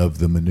thinking of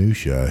the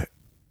minutia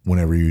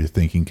whenever you're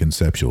thinking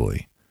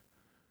conceptually.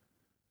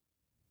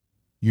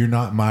 You're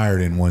not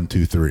mired in 1,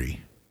 2,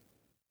 3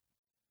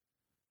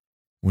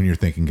 when you're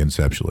thinking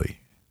conceptually.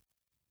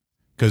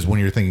 Because when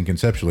you're thinking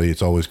conceptually,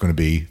 it's always going to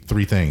be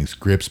 3 things: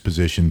 grips,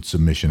 position,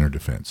 submission, or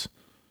defense.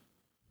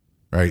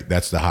 Right?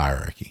 That's the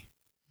hierarchy.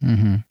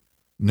 Mm-hmm.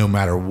 No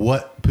matter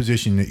what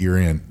position that you're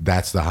in,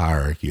 that's the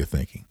hierarchy of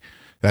thinking.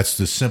 That's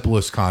the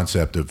simplest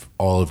concept of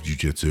all of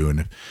jiu-jitsu.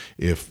 And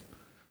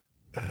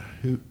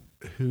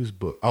whose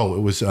book? Oh, it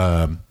was,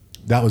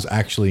 that was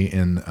actually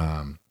in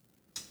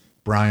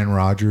Brian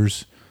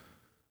Rogers'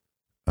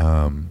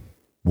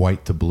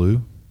 White to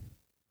Blue,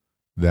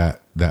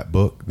 that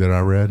book that I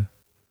read.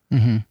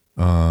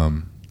 Mm-hmm.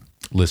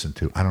 Listen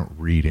to. I don't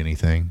read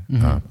anything.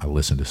 Mm-hmm. I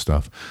listen to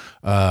stuff.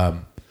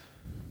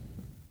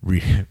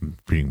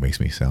 Reading makes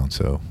me sound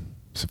so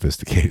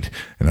sophisticated,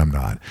 and I'm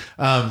not.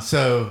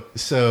 So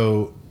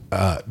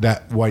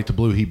that White to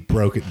Blue, he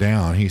broke it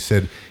down. He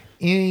said,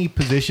 any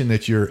position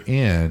that you're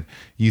in,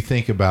 you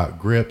think about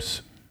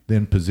grips,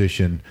 then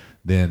position,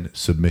 then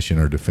submission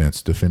or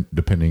defense,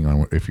 depending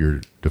on if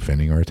you're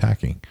defending or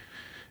attacking.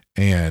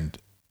 And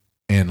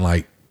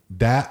like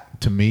that,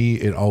 to me,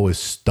 it always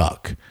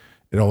stuck.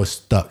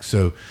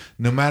 So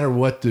no matter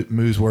what the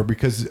moves were,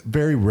 because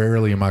very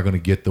rarely am I going to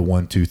get the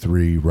 1, 2,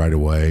 3 right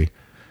away,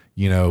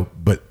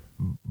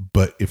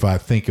 but if I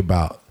think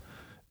about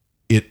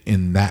it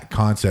in that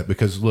concept,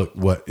 because look,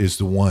 what is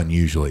the 1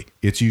 usually?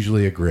 It's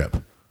usually a grip.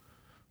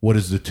 What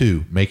is the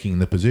 2? Making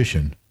the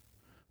position.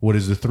 What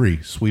is the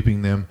 3?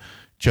 Sweeping them,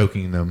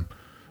 choking them,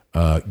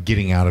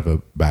 getting out of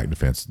a back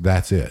defense.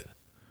 That's it.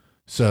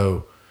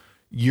 So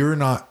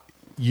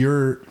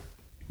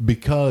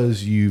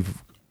because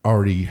you've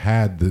already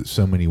had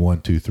so many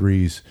 1, 2,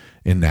 3s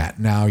in that,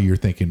 now you're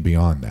thinking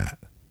beyond that.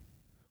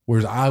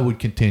 Whereas I would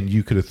contend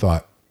you could have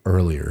thought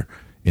earlier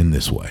in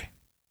this way.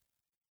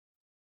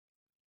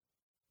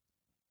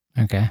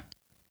 Okay.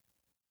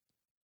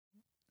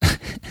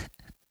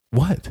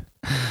 What?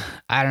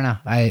 I don't know.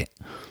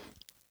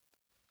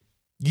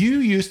 You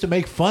used to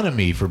make fun of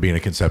me for being a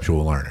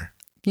conceptual learner.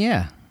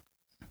 Yeah.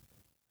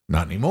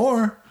 Not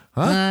anymore.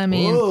 Huh? I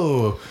mean,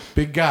 whoa,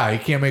 big guy. You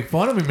can't make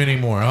fun of him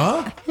anymore,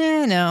 huh?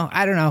 Yeah, no,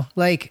 I don't know.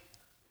 Like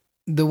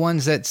the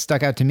ones that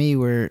stuck out to me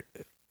were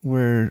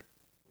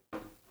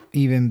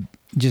even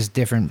just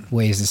different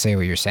ways to say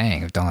what you're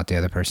saying. Don't let the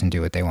other person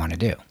do what they want to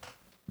do.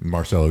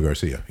 Marcelo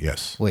Garcia,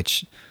 yes.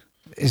 Which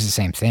is the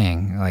same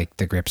thing. Like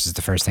the grips is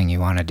the first thing you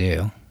want to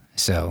do.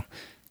 So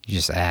you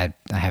just add,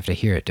 I have to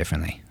hear it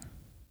differently,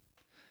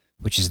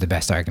 which is the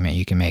best argument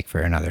you can make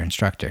for another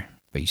instructor.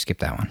 But you skip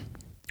that one.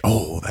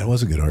 Oh, that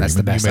was a good argument. That's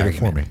the best you made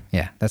argument. it for me.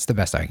 Yeah, that's the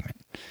best argument.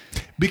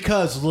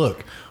 Because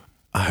look,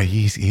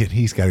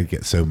 he's got to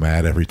get so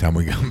mad every time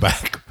we come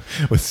back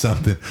with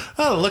something.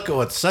 Oh, look at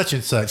what such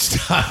and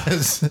such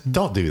does.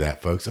 Don't do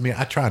that, folks. I mean,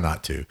 I try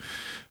not to,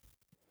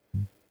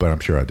 but I'm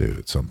sure I do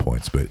at some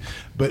points. But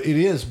it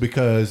is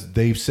because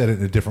they've said it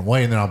in a different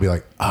way, and then I'll be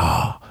like,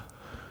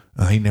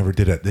 he never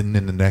did it. Then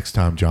the next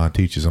time John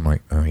teaches, I'm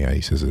like, oh yeah,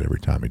 he says it every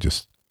time. I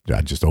just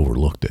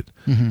overlooked it.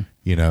 Mm-hmm.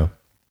 You know.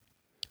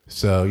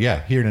 So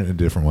yeah, hearing it in a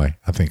different way,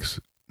 I think is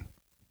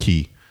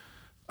key.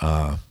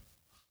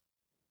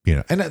 You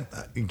know, and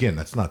that, again,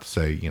 that's not to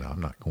say, you know,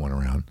 I'm not going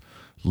around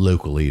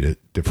locally to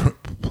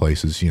different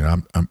places. You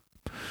know, I'm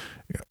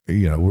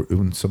you know,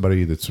 when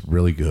somebody that's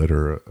really good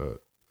or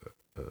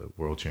a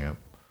world champ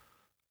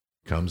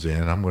comes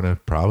in, I'm going to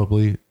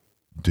probably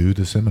do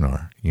the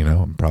seminar. You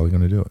know, I'm probably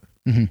going to do it.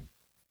 Mm-hmm.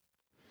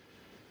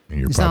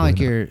 And It's not like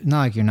you're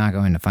not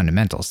going to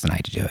fundamentals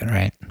tonight to do it,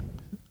 right?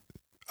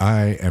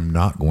 I am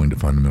not going to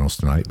fundamentals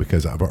tonight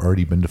because I've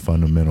already been to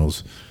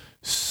fundamentals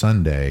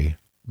Sunday,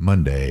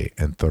 Monday,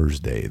 and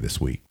Thursday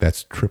this week.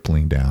 That's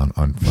tripling down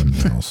on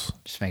fundamentals.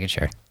 Just making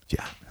sure.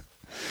 Yeah.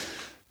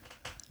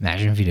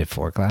 Imagine if you did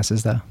 4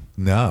 classes though.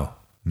 No,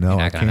 You're not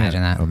I gonna can't.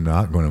 imagine that. I'm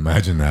not going to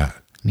imagine that.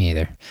 Me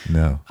either.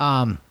 No.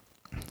 All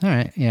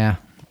right. Yeah.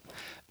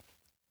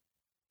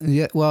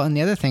 Yeah. Well, and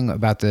the other thing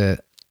about the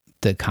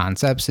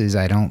concepts is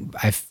I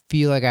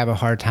feel like I have a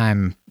hard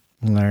time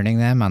learning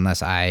them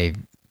unless I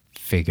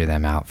figure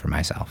them out for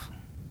myself,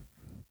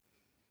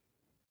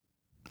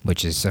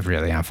 which is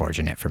really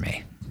unfortunate for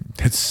me.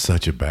 It's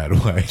such a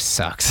bad way.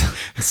 Sucks.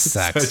 It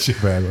sucks. Such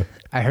a bad way.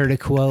 I heard a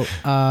quote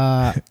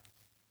on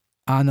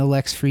the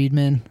Lex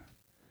Friedman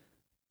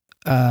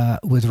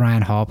with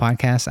Ryan Hall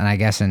podcast, and I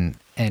guess in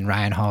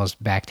Ryan Hall's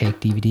Backtake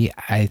DVD,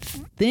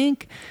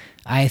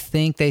 I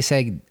think they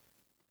said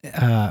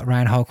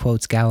Ryan Hall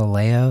quotes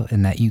Galileo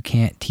in that you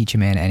can't teach a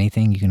man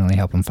anything, you can only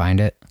help him find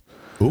it.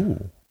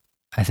 Ooh.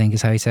 I think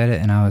is how he said it,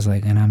 and I was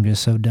like, and I'm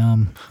just so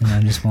dumb, and I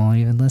just won't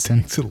even listen.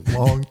 It's a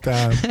long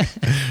time.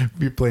 If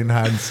you're playing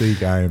hide and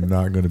seek, I am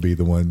not going to be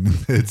the one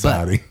that's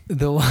hiding.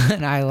 The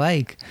one I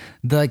like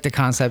the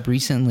concept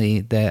recently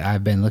that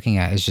I've been looking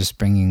at is just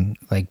bringing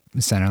like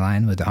center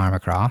line with the arm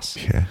across.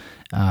 Yeah.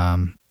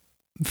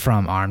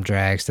 From arm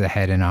drags to the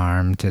head and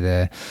arm to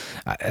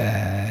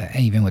the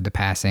even with the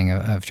passing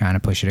of trying to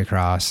push it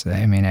across.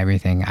 I mean,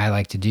 everything I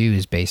like to do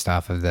is based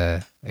off of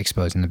the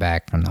exposing the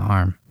back from the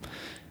arm.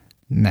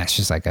 And that's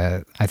just like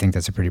I think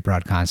that's a pretty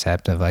broad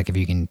concept of like, if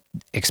you can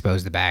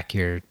expose the back,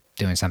 you're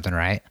doing something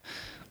right.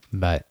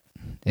 But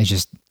it's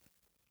just,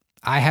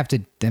 I have to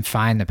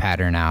define the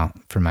pattern out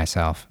for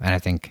myself. And I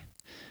think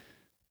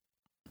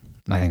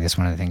that's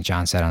one of the things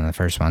John said on the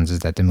first ones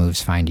is that the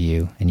moves find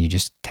you and you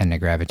just tend to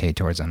gravitate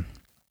towards them.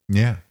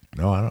 Yeah.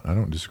 No, I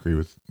don't disagree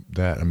with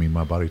that. I mean,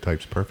 my body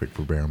type's perfect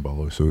for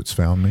berimbolo, so it's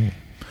found me.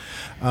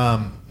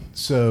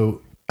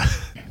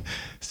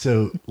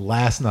 So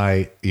last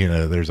night, you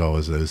know, there's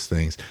always those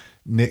things.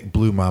 Nick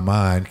blew my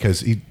mind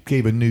because he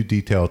gave a new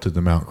detail to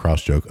the mount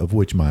cross choke, of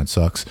which mine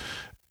sucks,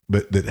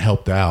 but that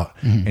helped out.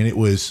 Mm-hmm. And it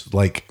was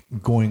like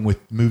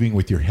moving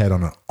with your head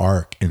on an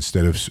arc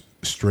instead of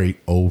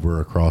straight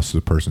over across the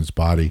person's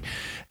body.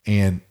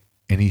 And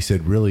he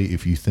said, really,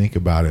 if you think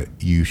about it,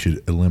 you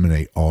should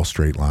eliminate all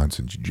straight lines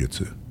in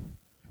jiu-jitsu.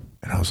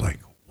 And I was like,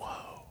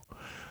 whoa.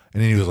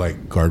 And then he was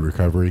like, guard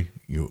recovery,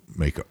 you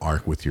make an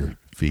arc with your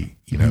feet,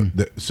 you know.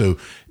 Mm-hmm. So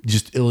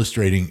just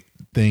illustrating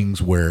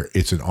things where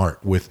it's an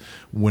arc with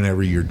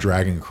whenever you're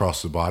dragging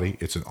across the body,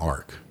 it's an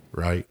arc,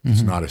 right?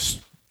 Mm-hmm.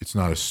 It's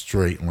not a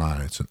straight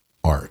line, it's an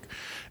arc.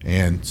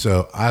 And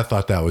so I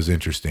thought that was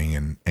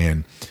interesting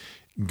and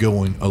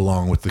going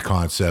along with the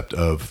concept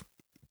of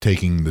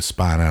taking the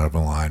spine out of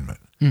alignment.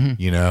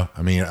 Mm-hmm. You know,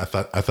 I mean, I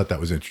thought that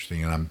was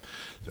interesting, and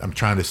I'm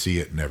trying to see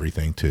it in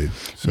everything too.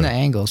 So. And the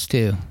angles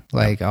too,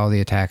 like all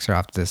the attacks are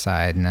off to the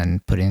side, and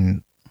then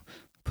putting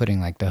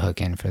like the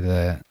hook in for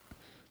the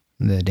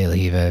De La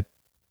Riva,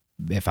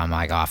 if I'm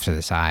like off to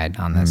the side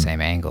on that same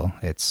angle,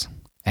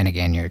 and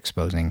again, you're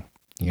exposing,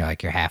 you're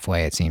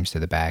halfway, it seems, to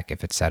the back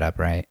if it's set up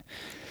right.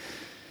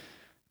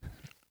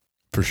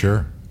 For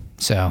sure.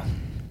 So,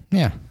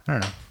 yeah, I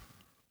don't know.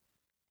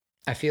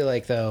 I feel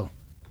like though,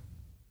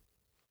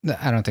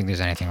 I don't think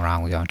there's anything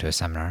wrong with going to a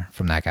seminar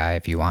from that guy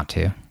if you want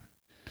to,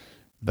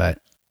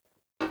 but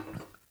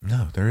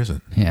no, there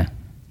isn't. Yeah.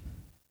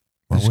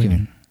 Why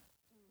wouldn't you?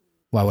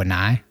 Why wouldn't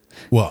I?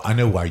 Well, I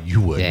know why you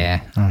would.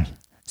 Yeah,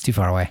 it's too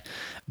far away.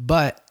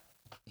 But,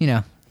 you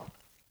know,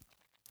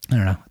 I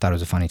don't know. I thought it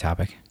was a funny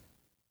topic.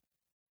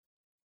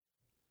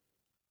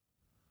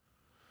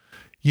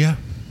 Yeah,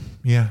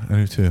 I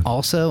do too.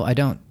 Also, I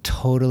don't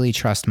totally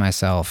trust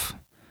myself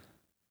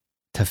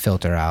to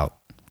filter out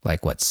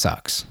like what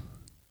sucks.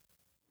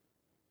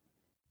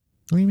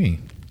 What do you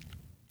mean?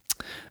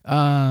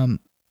 I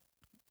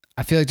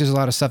feel like there's a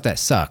lot of stuff that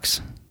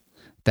sucks.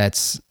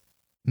 That's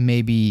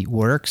maybe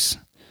works,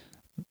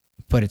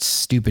 but it's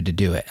stupid to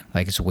do it.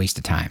 Like it's a waste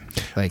of time.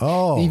 Like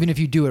even if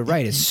you do it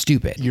right, it's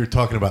stupid. You're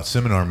talking about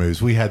seminar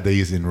moves. We had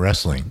these in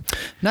wrestling.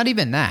 Not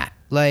even that.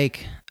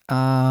 Like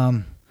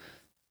the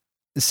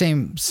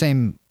same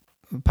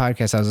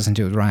podcast I was listening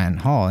to with Ryan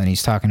Hall, and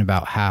he's talking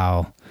about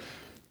how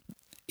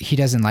he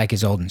doesn't like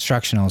his old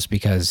instructionals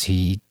because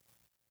he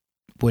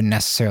wouldn't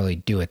necessarily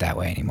do it that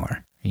way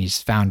anymore.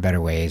 He's found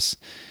better ways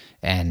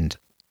and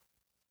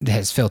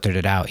has filtered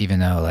it out, even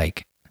though,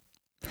 like,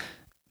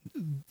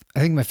 I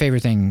think my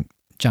favorite thing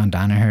John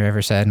Danaher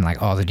ever said in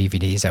like all the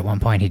DVDs, at one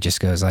point he just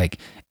goes like,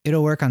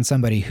 it'll work on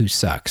somebody who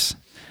sucks,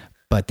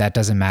 but that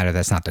doesn't matter.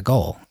 That's not the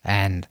goal.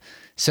 And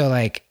so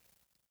like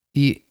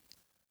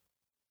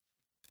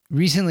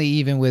recently,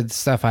 even with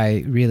stuff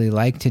I really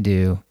like to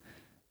do,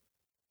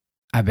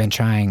 I've been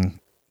trying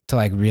to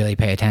like really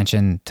pay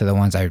attention to the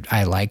ones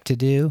I like to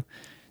do,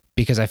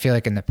 because I feel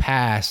like in the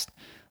past,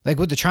 like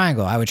with the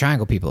triangle, I would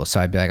triangle people. So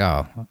I'd be like,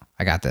 oh,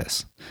 I got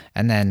this.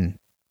 And then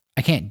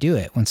I can't do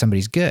it when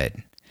somebody's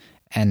good.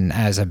 And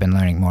as I've been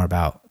learning more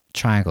about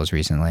triangles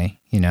recently,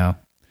 you know,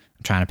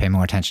 I'm trying to pay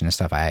more attention to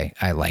stuff I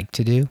like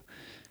to do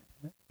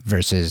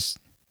versus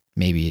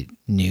maybe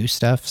new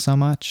stuff so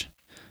much.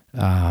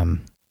 Because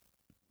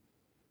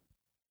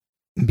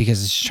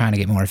it's just trying to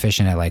get more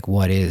efficient at like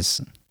what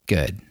is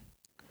good.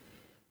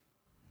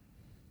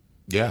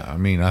 Yeah, I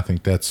mean, I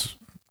think that's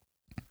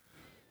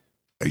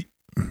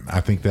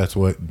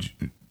what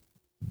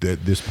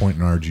at this point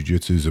in our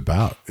jiu-jitsu is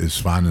about, is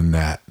finding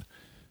that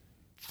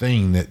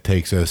thing that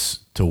takes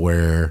us to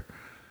where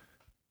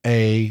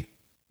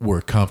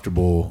we're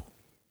comfortable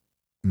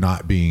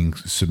not being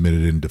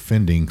submitted and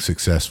defending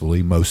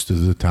successfully most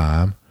of the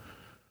time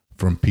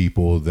from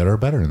people that are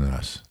better than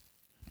us,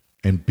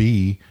 and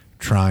B,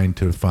 trying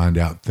to find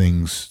out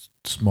things,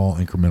 small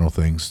incremental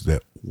things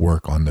that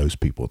work on those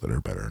people that are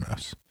better than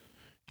us.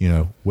 You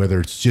know,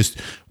 whether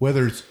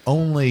it's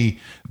only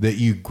that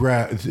you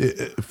grab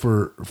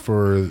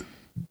for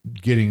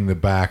getting the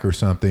back or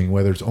something,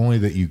 whether it's only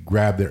that you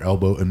grab their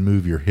elbow and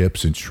move your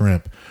hips and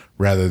shrimp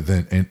rather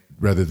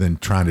than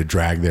trying to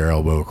drag their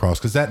elbow across,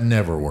 because that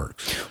never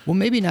works. Well,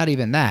 maybe not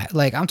even that.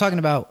 Like I'm talking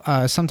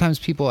about, sometimes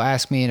people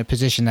ask me in a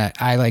position that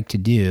I like to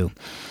do,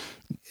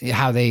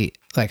 how to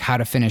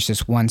finish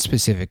this one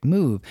specific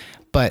move,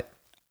 but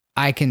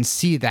I can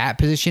see that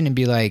position and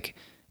be like,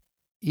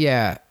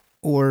 yeah,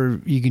 or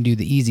you can do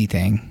the easy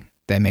thing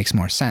that makes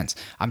more sense.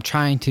 I'm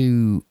trying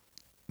to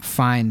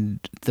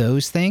find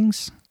those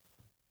things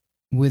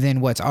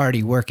within what's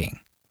already working.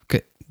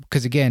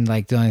 Because again,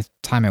 like the only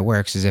time it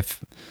works is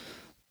if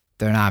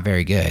they're not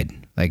very good.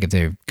 Like if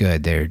they're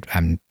good,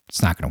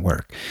 it's not going to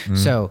work. Mm-hmm.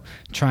 So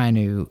trying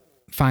to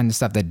find the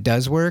stuff that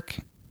does work,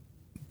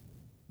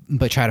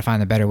 but try to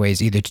find the better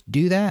ways either to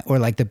do that or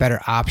like the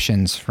better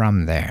options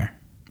from there.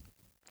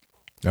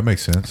 That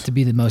makes sense. To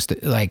be the most,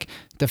 like,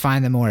 to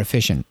find the more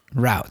efficient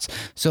routes.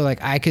 So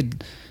like I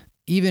could,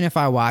 even if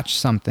I watch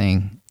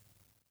something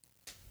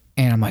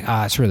and I'm like,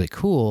 it's really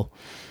cool,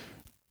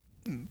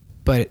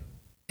 but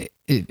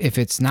if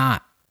it's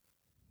not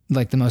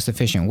like the most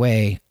efficient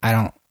way, I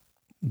don't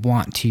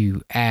want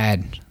to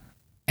add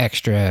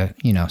extra,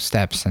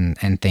 steps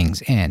and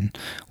things in,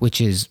 which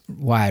is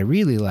why I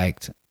really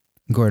liked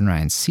Gordon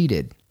Ryan's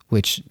Seated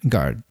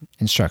guard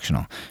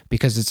instructional,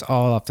 because it's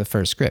all off the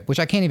first grip, which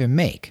I can't even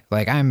make.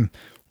 Like I'm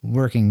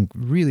working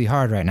really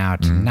hard right now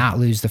to not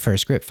lose the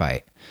first grip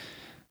fight,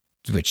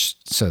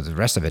 so the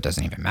rest of it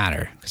doesn't even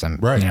matter, because I'm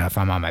right. If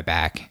I'm on my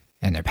back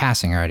and they're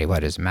passing already,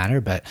 what does it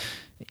matter? But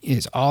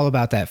it's all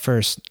about that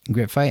first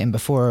grip fight. And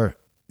before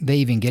they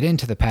even get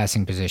into the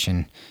passing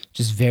position,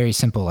 just very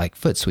simple like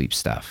foot sweep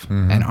stuff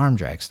and arm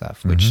drag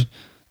stuff, which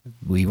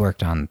we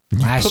worked on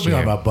last year. You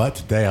put me on my butt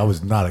today. I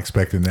was not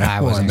expecting that. I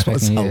wasn't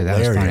expecting either. That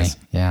was funny.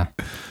 Yeah.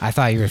 I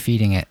thought you were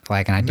feeding it,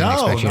 and I didn't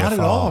expect you to fall. No, not at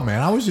all,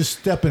 man. I was just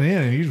stepping in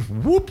and you just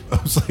whoop.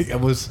 I was like,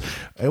 it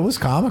was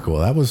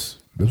comical. It was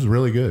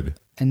really good.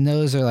 And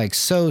those are like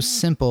so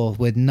simple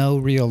with no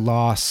real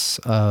loss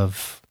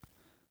of,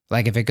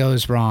 like, if it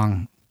goes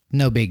wrong,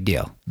 no big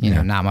deal.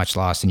 Not much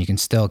loss, and you can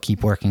still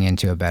keep working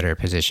into a better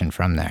position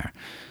from there,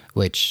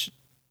 which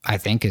I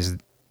think is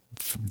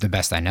the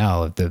best I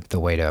know of the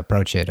way to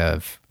approach it,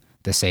 of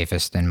the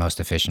safest and most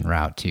efficient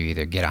route to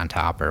either get on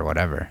top or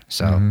whatever.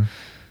 So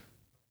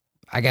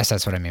I guess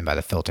that's what I mean by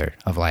the filter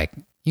of like,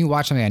 you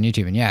watch something on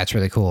YouTube and yeah, it's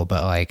really cool,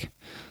 but like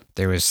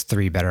there was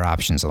 3 better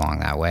options along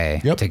that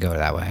way to go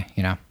that way,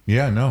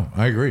 Yeah, no,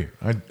 I agree.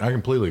 I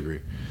completely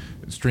agree.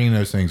 Stringing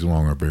those things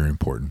along are very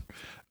important.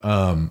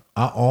 I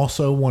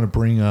also want to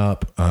bring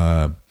up,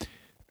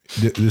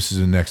 this is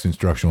the next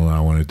instructional that I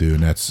want to do,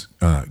 and that's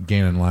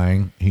Gannon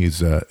Lang.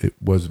 It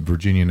was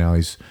Virginia, now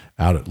he's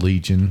out at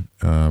Legion,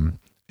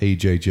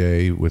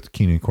 AJJ with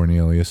Keenan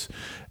Cornelius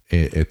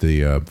at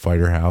the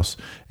Fighter House,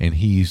 and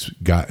he's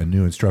got a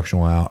new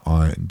instructional out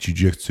on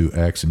Jiu-Jitsu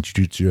X and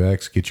Jiu-Jitsu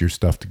X. Get your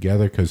stuff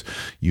together, because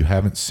you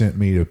haven't sent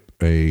me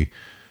a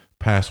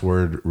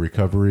password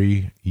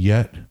recovery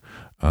yet,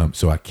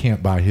 so I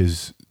can't buy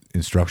his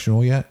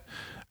instructional yet,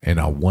 and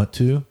I want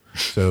to.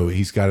 So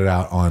he's got it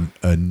out on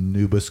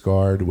Anubis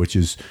guard, which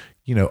is,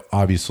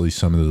 obviously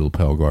some of the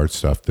lapel guard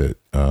stuff that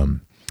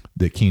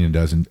that Keenan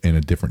does and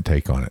a different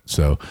take on it.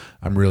 So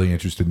I'm really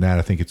interested in that.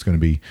 I think it's going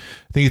to be,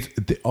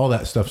 all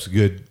that stuff's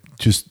good.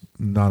 Just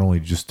not only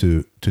just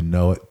to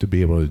know it, to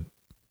be able to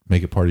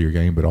make it part of your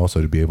game, but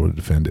also to be able to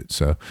defend it.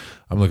 So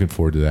I'm looking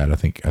forward to that. I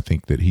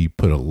think that he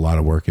put a lot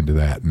of work into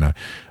that, and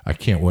I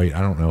can't wait.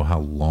 I don't know how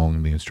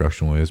long the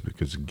instructional is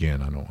because,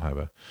 again, I don't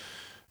have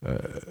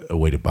a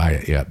way to buy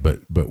it yet,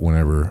 but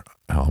whenever,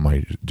 I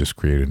might just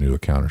create a new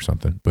account or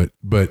something.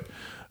 But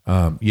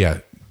yeah.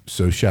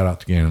 So shout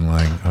out to Gannon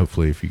Lang.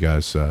 Hopefully, if you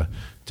guys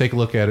take a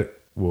look at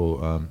it,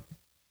 we'll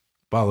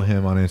follow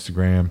him on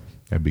Instagram.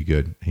 That'd be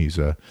good. He's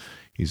a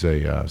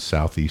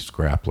Southeast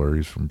grappler.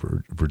 He's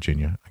from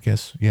Virginia, I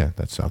guess. Yeah,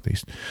 that's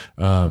Southeast.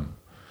 And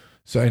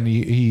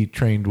he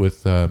trained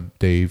with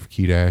Dave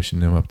Kedash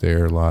and them up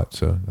there a lot.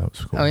 So that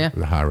was cool. Oh yeah,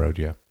 the High Road.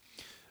 Yeah.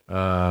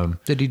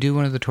 Did he do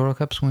one of the Toro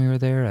Cups when we were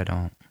there? I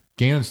don't.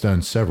 Gannon's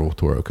done several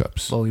Toro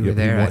Cups. Well, we were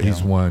there.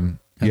 He's won.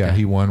 Okay. Yeah,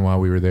 he won while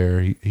we were there.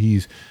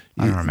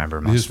 I don't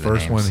remember most his of the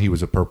first names. one. He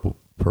was a purple,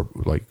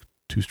 like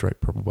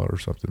 2-stripe purple belt or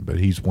something. But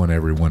he's won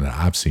every one that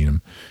I've seen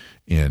him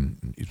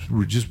in.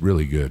 It's just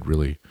really good.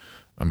 Really,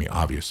 I mean,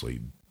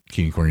 obviously,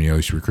 Keenan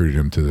Cornelius recruited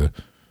him to the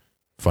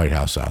fight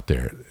house out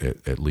there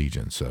at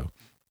Legion. So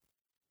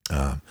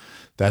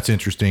that's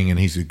interesting, and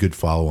he's a good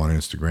follow on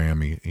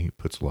Instagram. He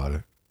puts a lot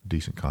of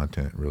decent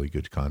content, really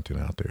good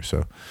content out there.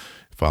 So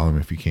follow him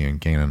if you can.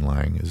 Gannon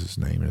Lang is his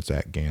name. It's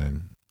at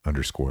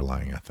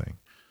Gannon_Lang, I think.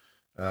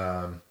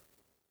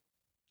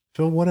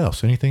 Phil, what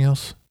else? Anything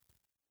else?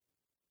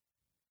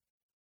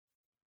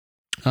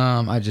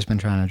 I've just been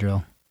trying to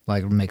drill,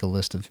 like make a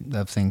list of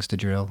things to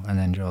drill and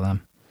then drill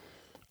them.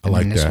 I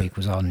like this that. week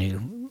was all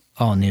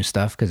new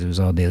stuff because it was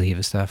all De La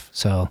Riva stuff.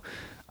 So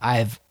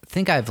I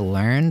think I've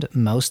learned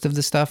most of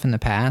the stuff in the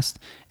past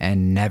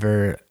and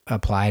never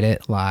applied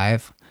it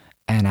live.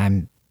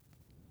 And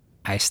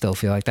I still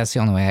feel like that's the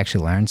only way I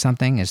actually learn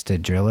something is to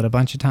drill it a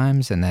bunch of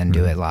times and then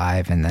do it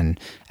live and then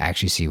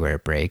actually see where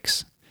it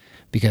breaks.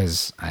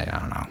 Because I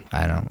don't know.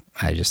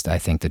 I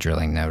think the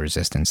drilling no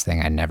resistance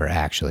thing, I never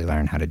actually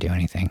learned how to do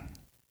anything.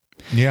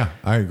 Yeah,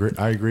 I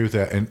agree with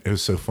that. And it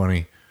was so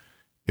funny.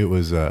 It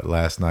was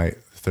last night,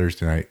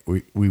 Thursday night,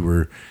 we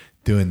were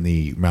doing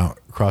the mount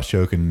cross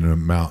choke and the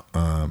mount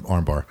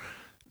arm bar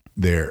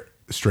there,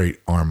 straight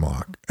arm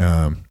lock.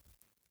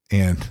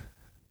 And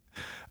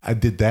I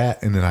did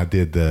that, and then I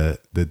did the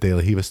De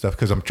La Riva stuff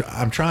because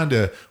I'm trying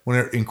to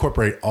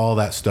incorporate all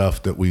that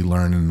stuff that we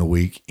learn in the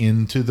week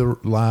into the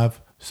live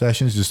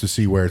sessions just to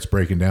see where it's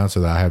breaking down so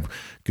that I have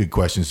good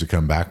questions to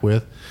come back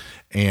with.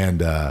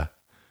 And it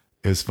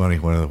was funny.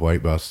 One of the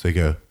white belts, they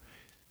go,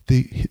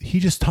 he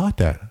just taught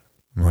that.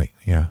 I'm like,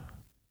 yeah,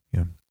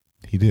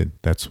 he did.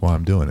 That's why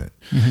I'm doing it.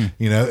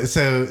 Mm-hmm.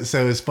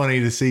 So it's funny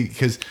to see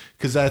because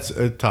that's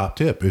a top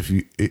tip.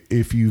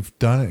 If you've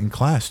done it in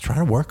class, try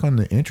to work on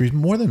the entries.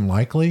 More than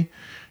likely,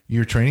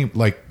 you're training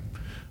like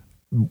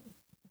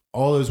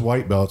all those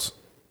white belts.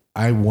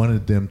 I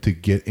wanted them to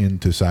get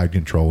into side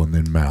control and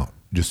then mount,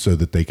 just so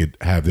that they could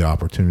have the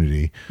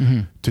opportunity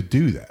to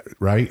do that.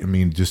 Right? I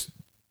mean, just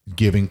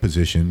getting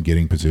position,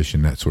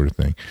 that sort of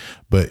thing.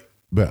 But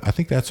I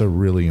think that's a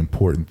really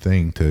important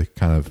thing to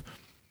kind of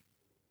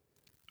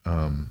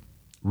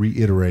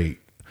reiterate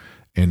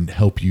and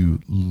help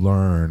you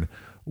learn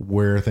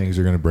where things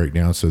are going to break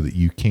down so that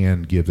you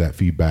can give that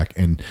feedback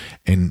and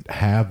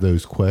have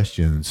those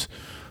questions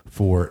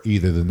for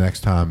either the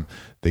next time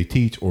they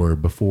teach or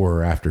before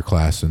or after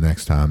class the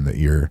next time that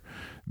you're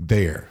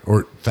there,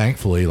 or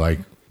thankfully like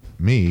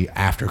me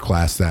after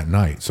class that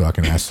night so I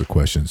can ask the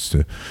questions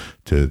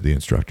to the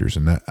instructors.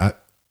 And that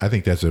I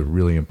think that's a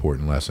really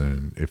important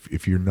lesson.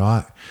 If you're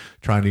not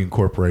trying to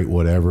incorporate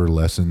whatever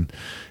lesson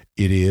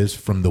it is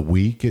from the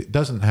week, it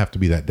doesn't have to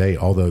be that day,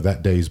 although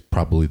that day is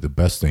probably the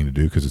best thing to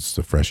do because it's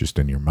the freshest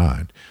in your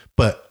mind,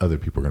 but other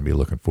people are going to be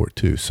looking for it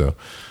too. So,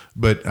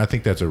 but I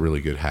think that's a really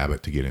good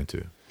habit to get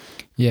into.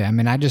 Yeah. I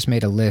mean, I just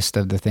made a list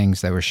of the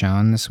things that were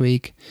shown this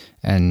week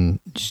and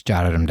just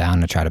jotted them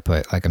down to try to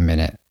put like a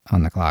minute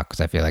on the clock. Cause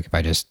I feel like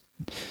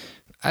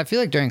I feel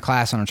like during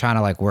class when I'm trying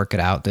to like work it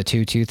out, the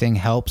 2-2 thing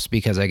helps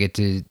because I get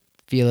to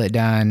feel it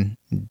done,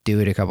 do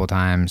it a couple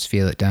times,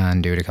 feel it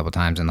done, do it a couple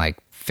times, and like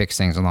fix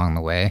things along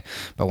the way.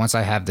 But once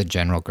I have the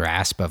general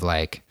grasp of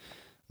like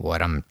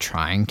what I'm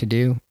trying to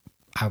do,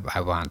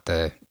 I want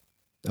the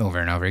over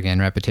and over again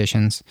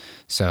repetitions.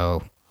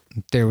 So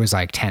there was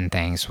like 10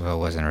 things, so it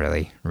wasn't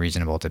really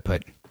reasonable to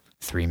put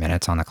 3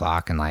 minutes on the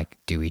clock and like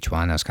do each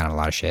one. That was kind of a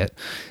lot of shit.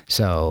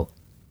 So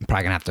I'm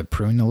probably gonna have to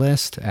prune the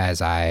list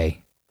as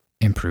I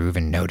improve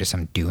and notice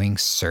I'm doing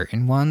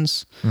certain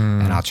ones,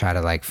 and I'll try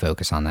to like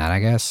focus on that, I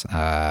guess.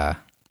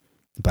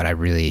 But I've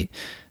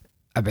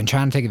been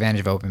trying to take advantage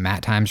of open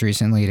mat times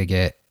recently to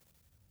get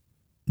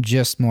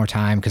just more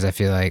time because I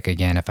feel like,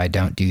 again, if I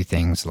don't do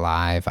things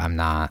live, I'm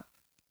not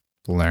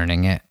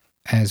learning it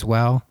as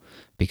well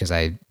because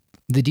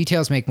the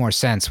details make more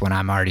sense when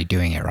I'm already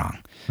doing it wrong.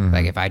 Mm-hmm.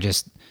 Like if I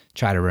just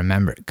try to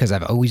remember, because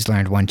I've always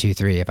learned 1, 2,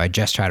 3. If I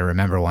just try to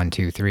remember 1,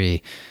 2,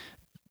 3,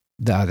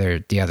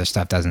 the other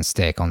stuff doesn't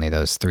stick. Only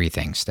those 3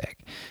 things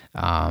stick.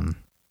 But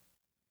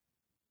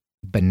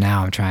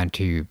now I'm trying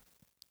to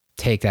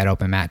take that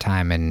open mat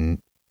time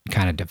and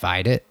kind of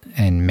divide it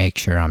and make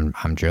sure I'm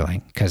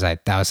drilling, because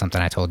that was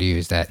something I told you,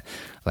 is that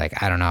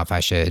like I don't know if I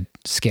should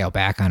scale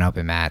back on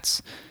open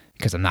mats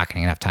because I'm not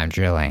getting enough time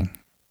drilling,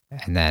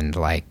 and then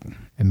like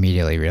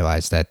immediately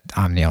realize that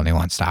I'm the only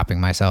one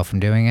stopping myself from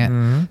doing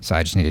it. So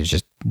I just need to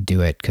just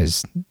do it.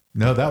 Because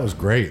no, that was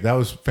great. That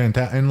was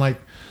fantastic. And like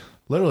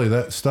literally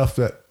that stuff,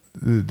 that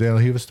the De La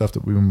Riva stuff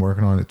that we've been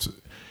working on,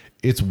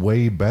 it's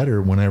way better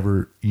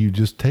whenever you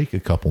just take a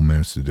couple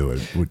minutes to do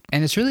it.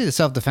 And it's really the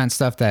self-defense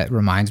stuff that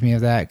reminds me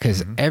of that,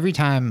 because every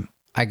time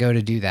I go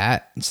to do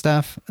that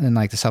stuff in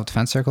like the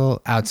self-defense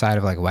circle, outside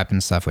of like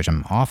weapon stuff, which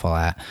I'm awful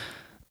at,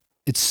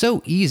 it's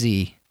so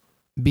easy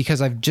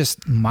because I've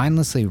just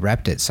mindlessly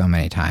repped it so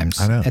many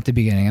times at the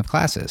beginning of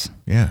classes.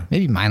 Yeah.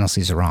 Maybe mindlessly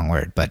is the wrong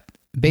word, but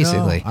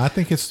basically. No, I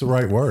think it's the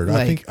right word.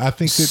 Like, I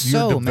think that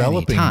so you're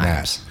developing many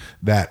times.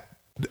 that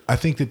I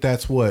think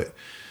that's what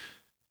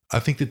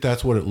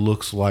it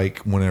looks like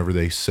whenever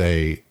they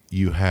say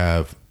you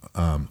have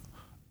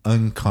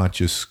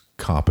unconscious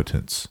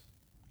competence.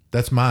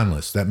 That's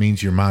mindless. That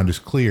means your mind is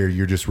clear.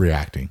 You're just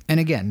reacting. And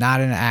again, not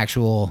in an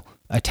actual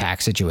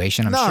attack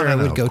situation. I'm sure it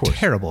would go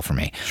terrible for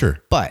me.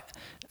 Sure. But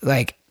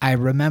like, I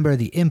remember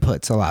the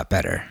inputs a lot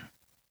better.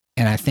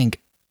 And I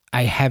think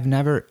I have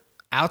never,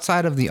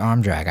 outside of the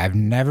arm drag, I've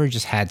never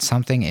just had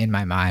something in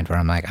my mind where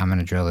I'm like, I'm going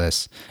to drill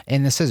this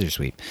in the scissor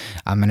sweep.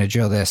 I'm going to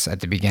drill this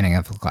at the beginning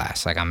of the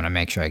class. Like, I'm going to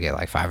make sure I get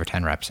like 5 or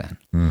 10 reps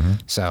in.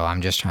 So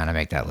I'm just trying to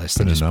make that list.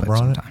 Put a number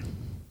on it?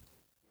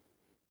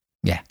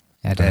 Yeah,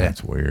 I did it.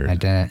 That's weird. I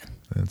did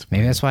it.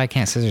 Maybe that's why I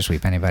can't scissor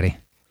sweep anybody.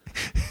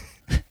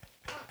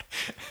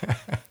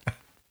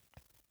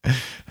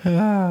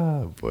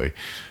 Oh, boy.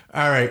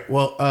 All right.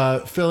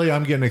 Well, Philly,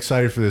 I'm getting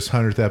excited for this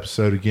 100th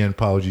episode. Again,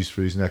 apologies for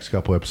these next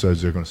couple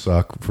episodes. They're going to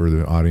suck for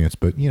the audience,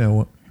 but you know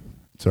what?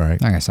 It's all right.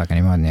 Not going to suck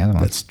any more than the other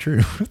ones. That's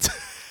true.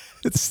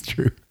 It's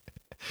true.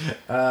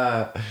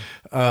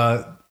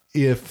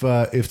 If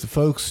the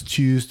folks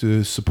choose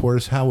to support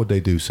us, how would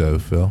they do so,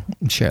 Phil?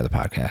 Share the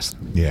podcast.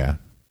 Yeah.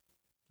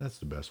 That's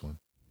the best one.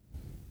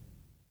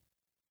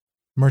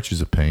 Merch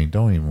is a pain.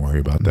 Don't even worry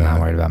about that. I'm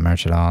not worried about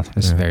merch at all.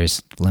 It's very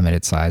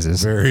limited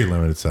sizes. Very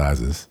limited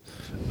sizes.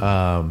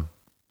 Doug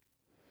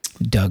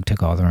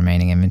took all the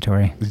remaining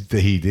inventory.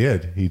 He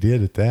did. He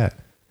did at that.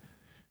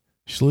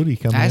 Schluter,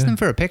 come in. I asked him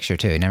for a picture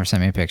too. He never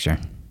sent me a picture.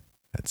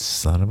 That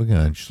son of a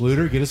gun.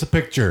 Schluter, get us a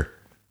picture.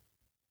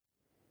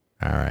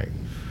 All right.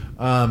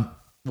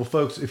 Well,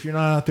 folks, if you're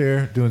not out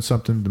there doing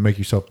something to make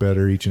yourself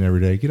better each and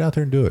every day, get out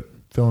there and do it.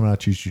 Phil and I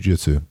choose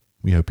jiu-jitsu.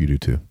 We hope you do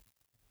too.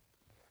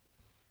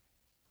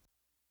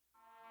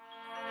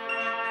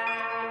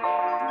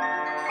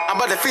 I'm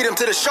about to feed him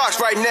to the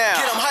sharks right now.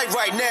 Get him hype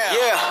right now.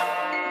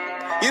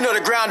 Yeah. You know the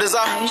ground is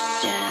our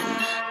ocean.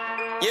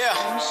 Yeah.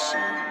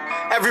 Ocean.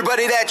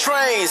 Everybody that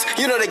trains,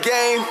 you know the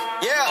game.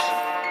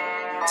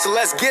 Yeah. So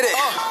let's get it.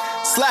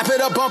 Slap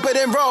it up, bump it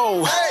and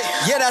roll.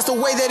 Hey. Yeah, that's the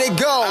way that it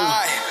goes.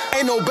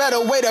 Ain't no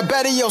better way to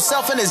better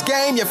yourself in this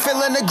game. You're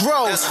feeling the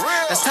growth.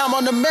 That's time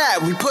on the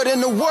mat. We put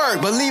in the work.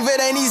 Believe it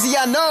ain't easy,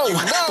 I know.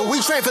 But we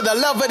train for the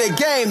love of the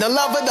game, the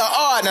love of the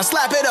art. Now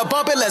slap it up,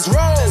 bump it, let's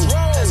roll.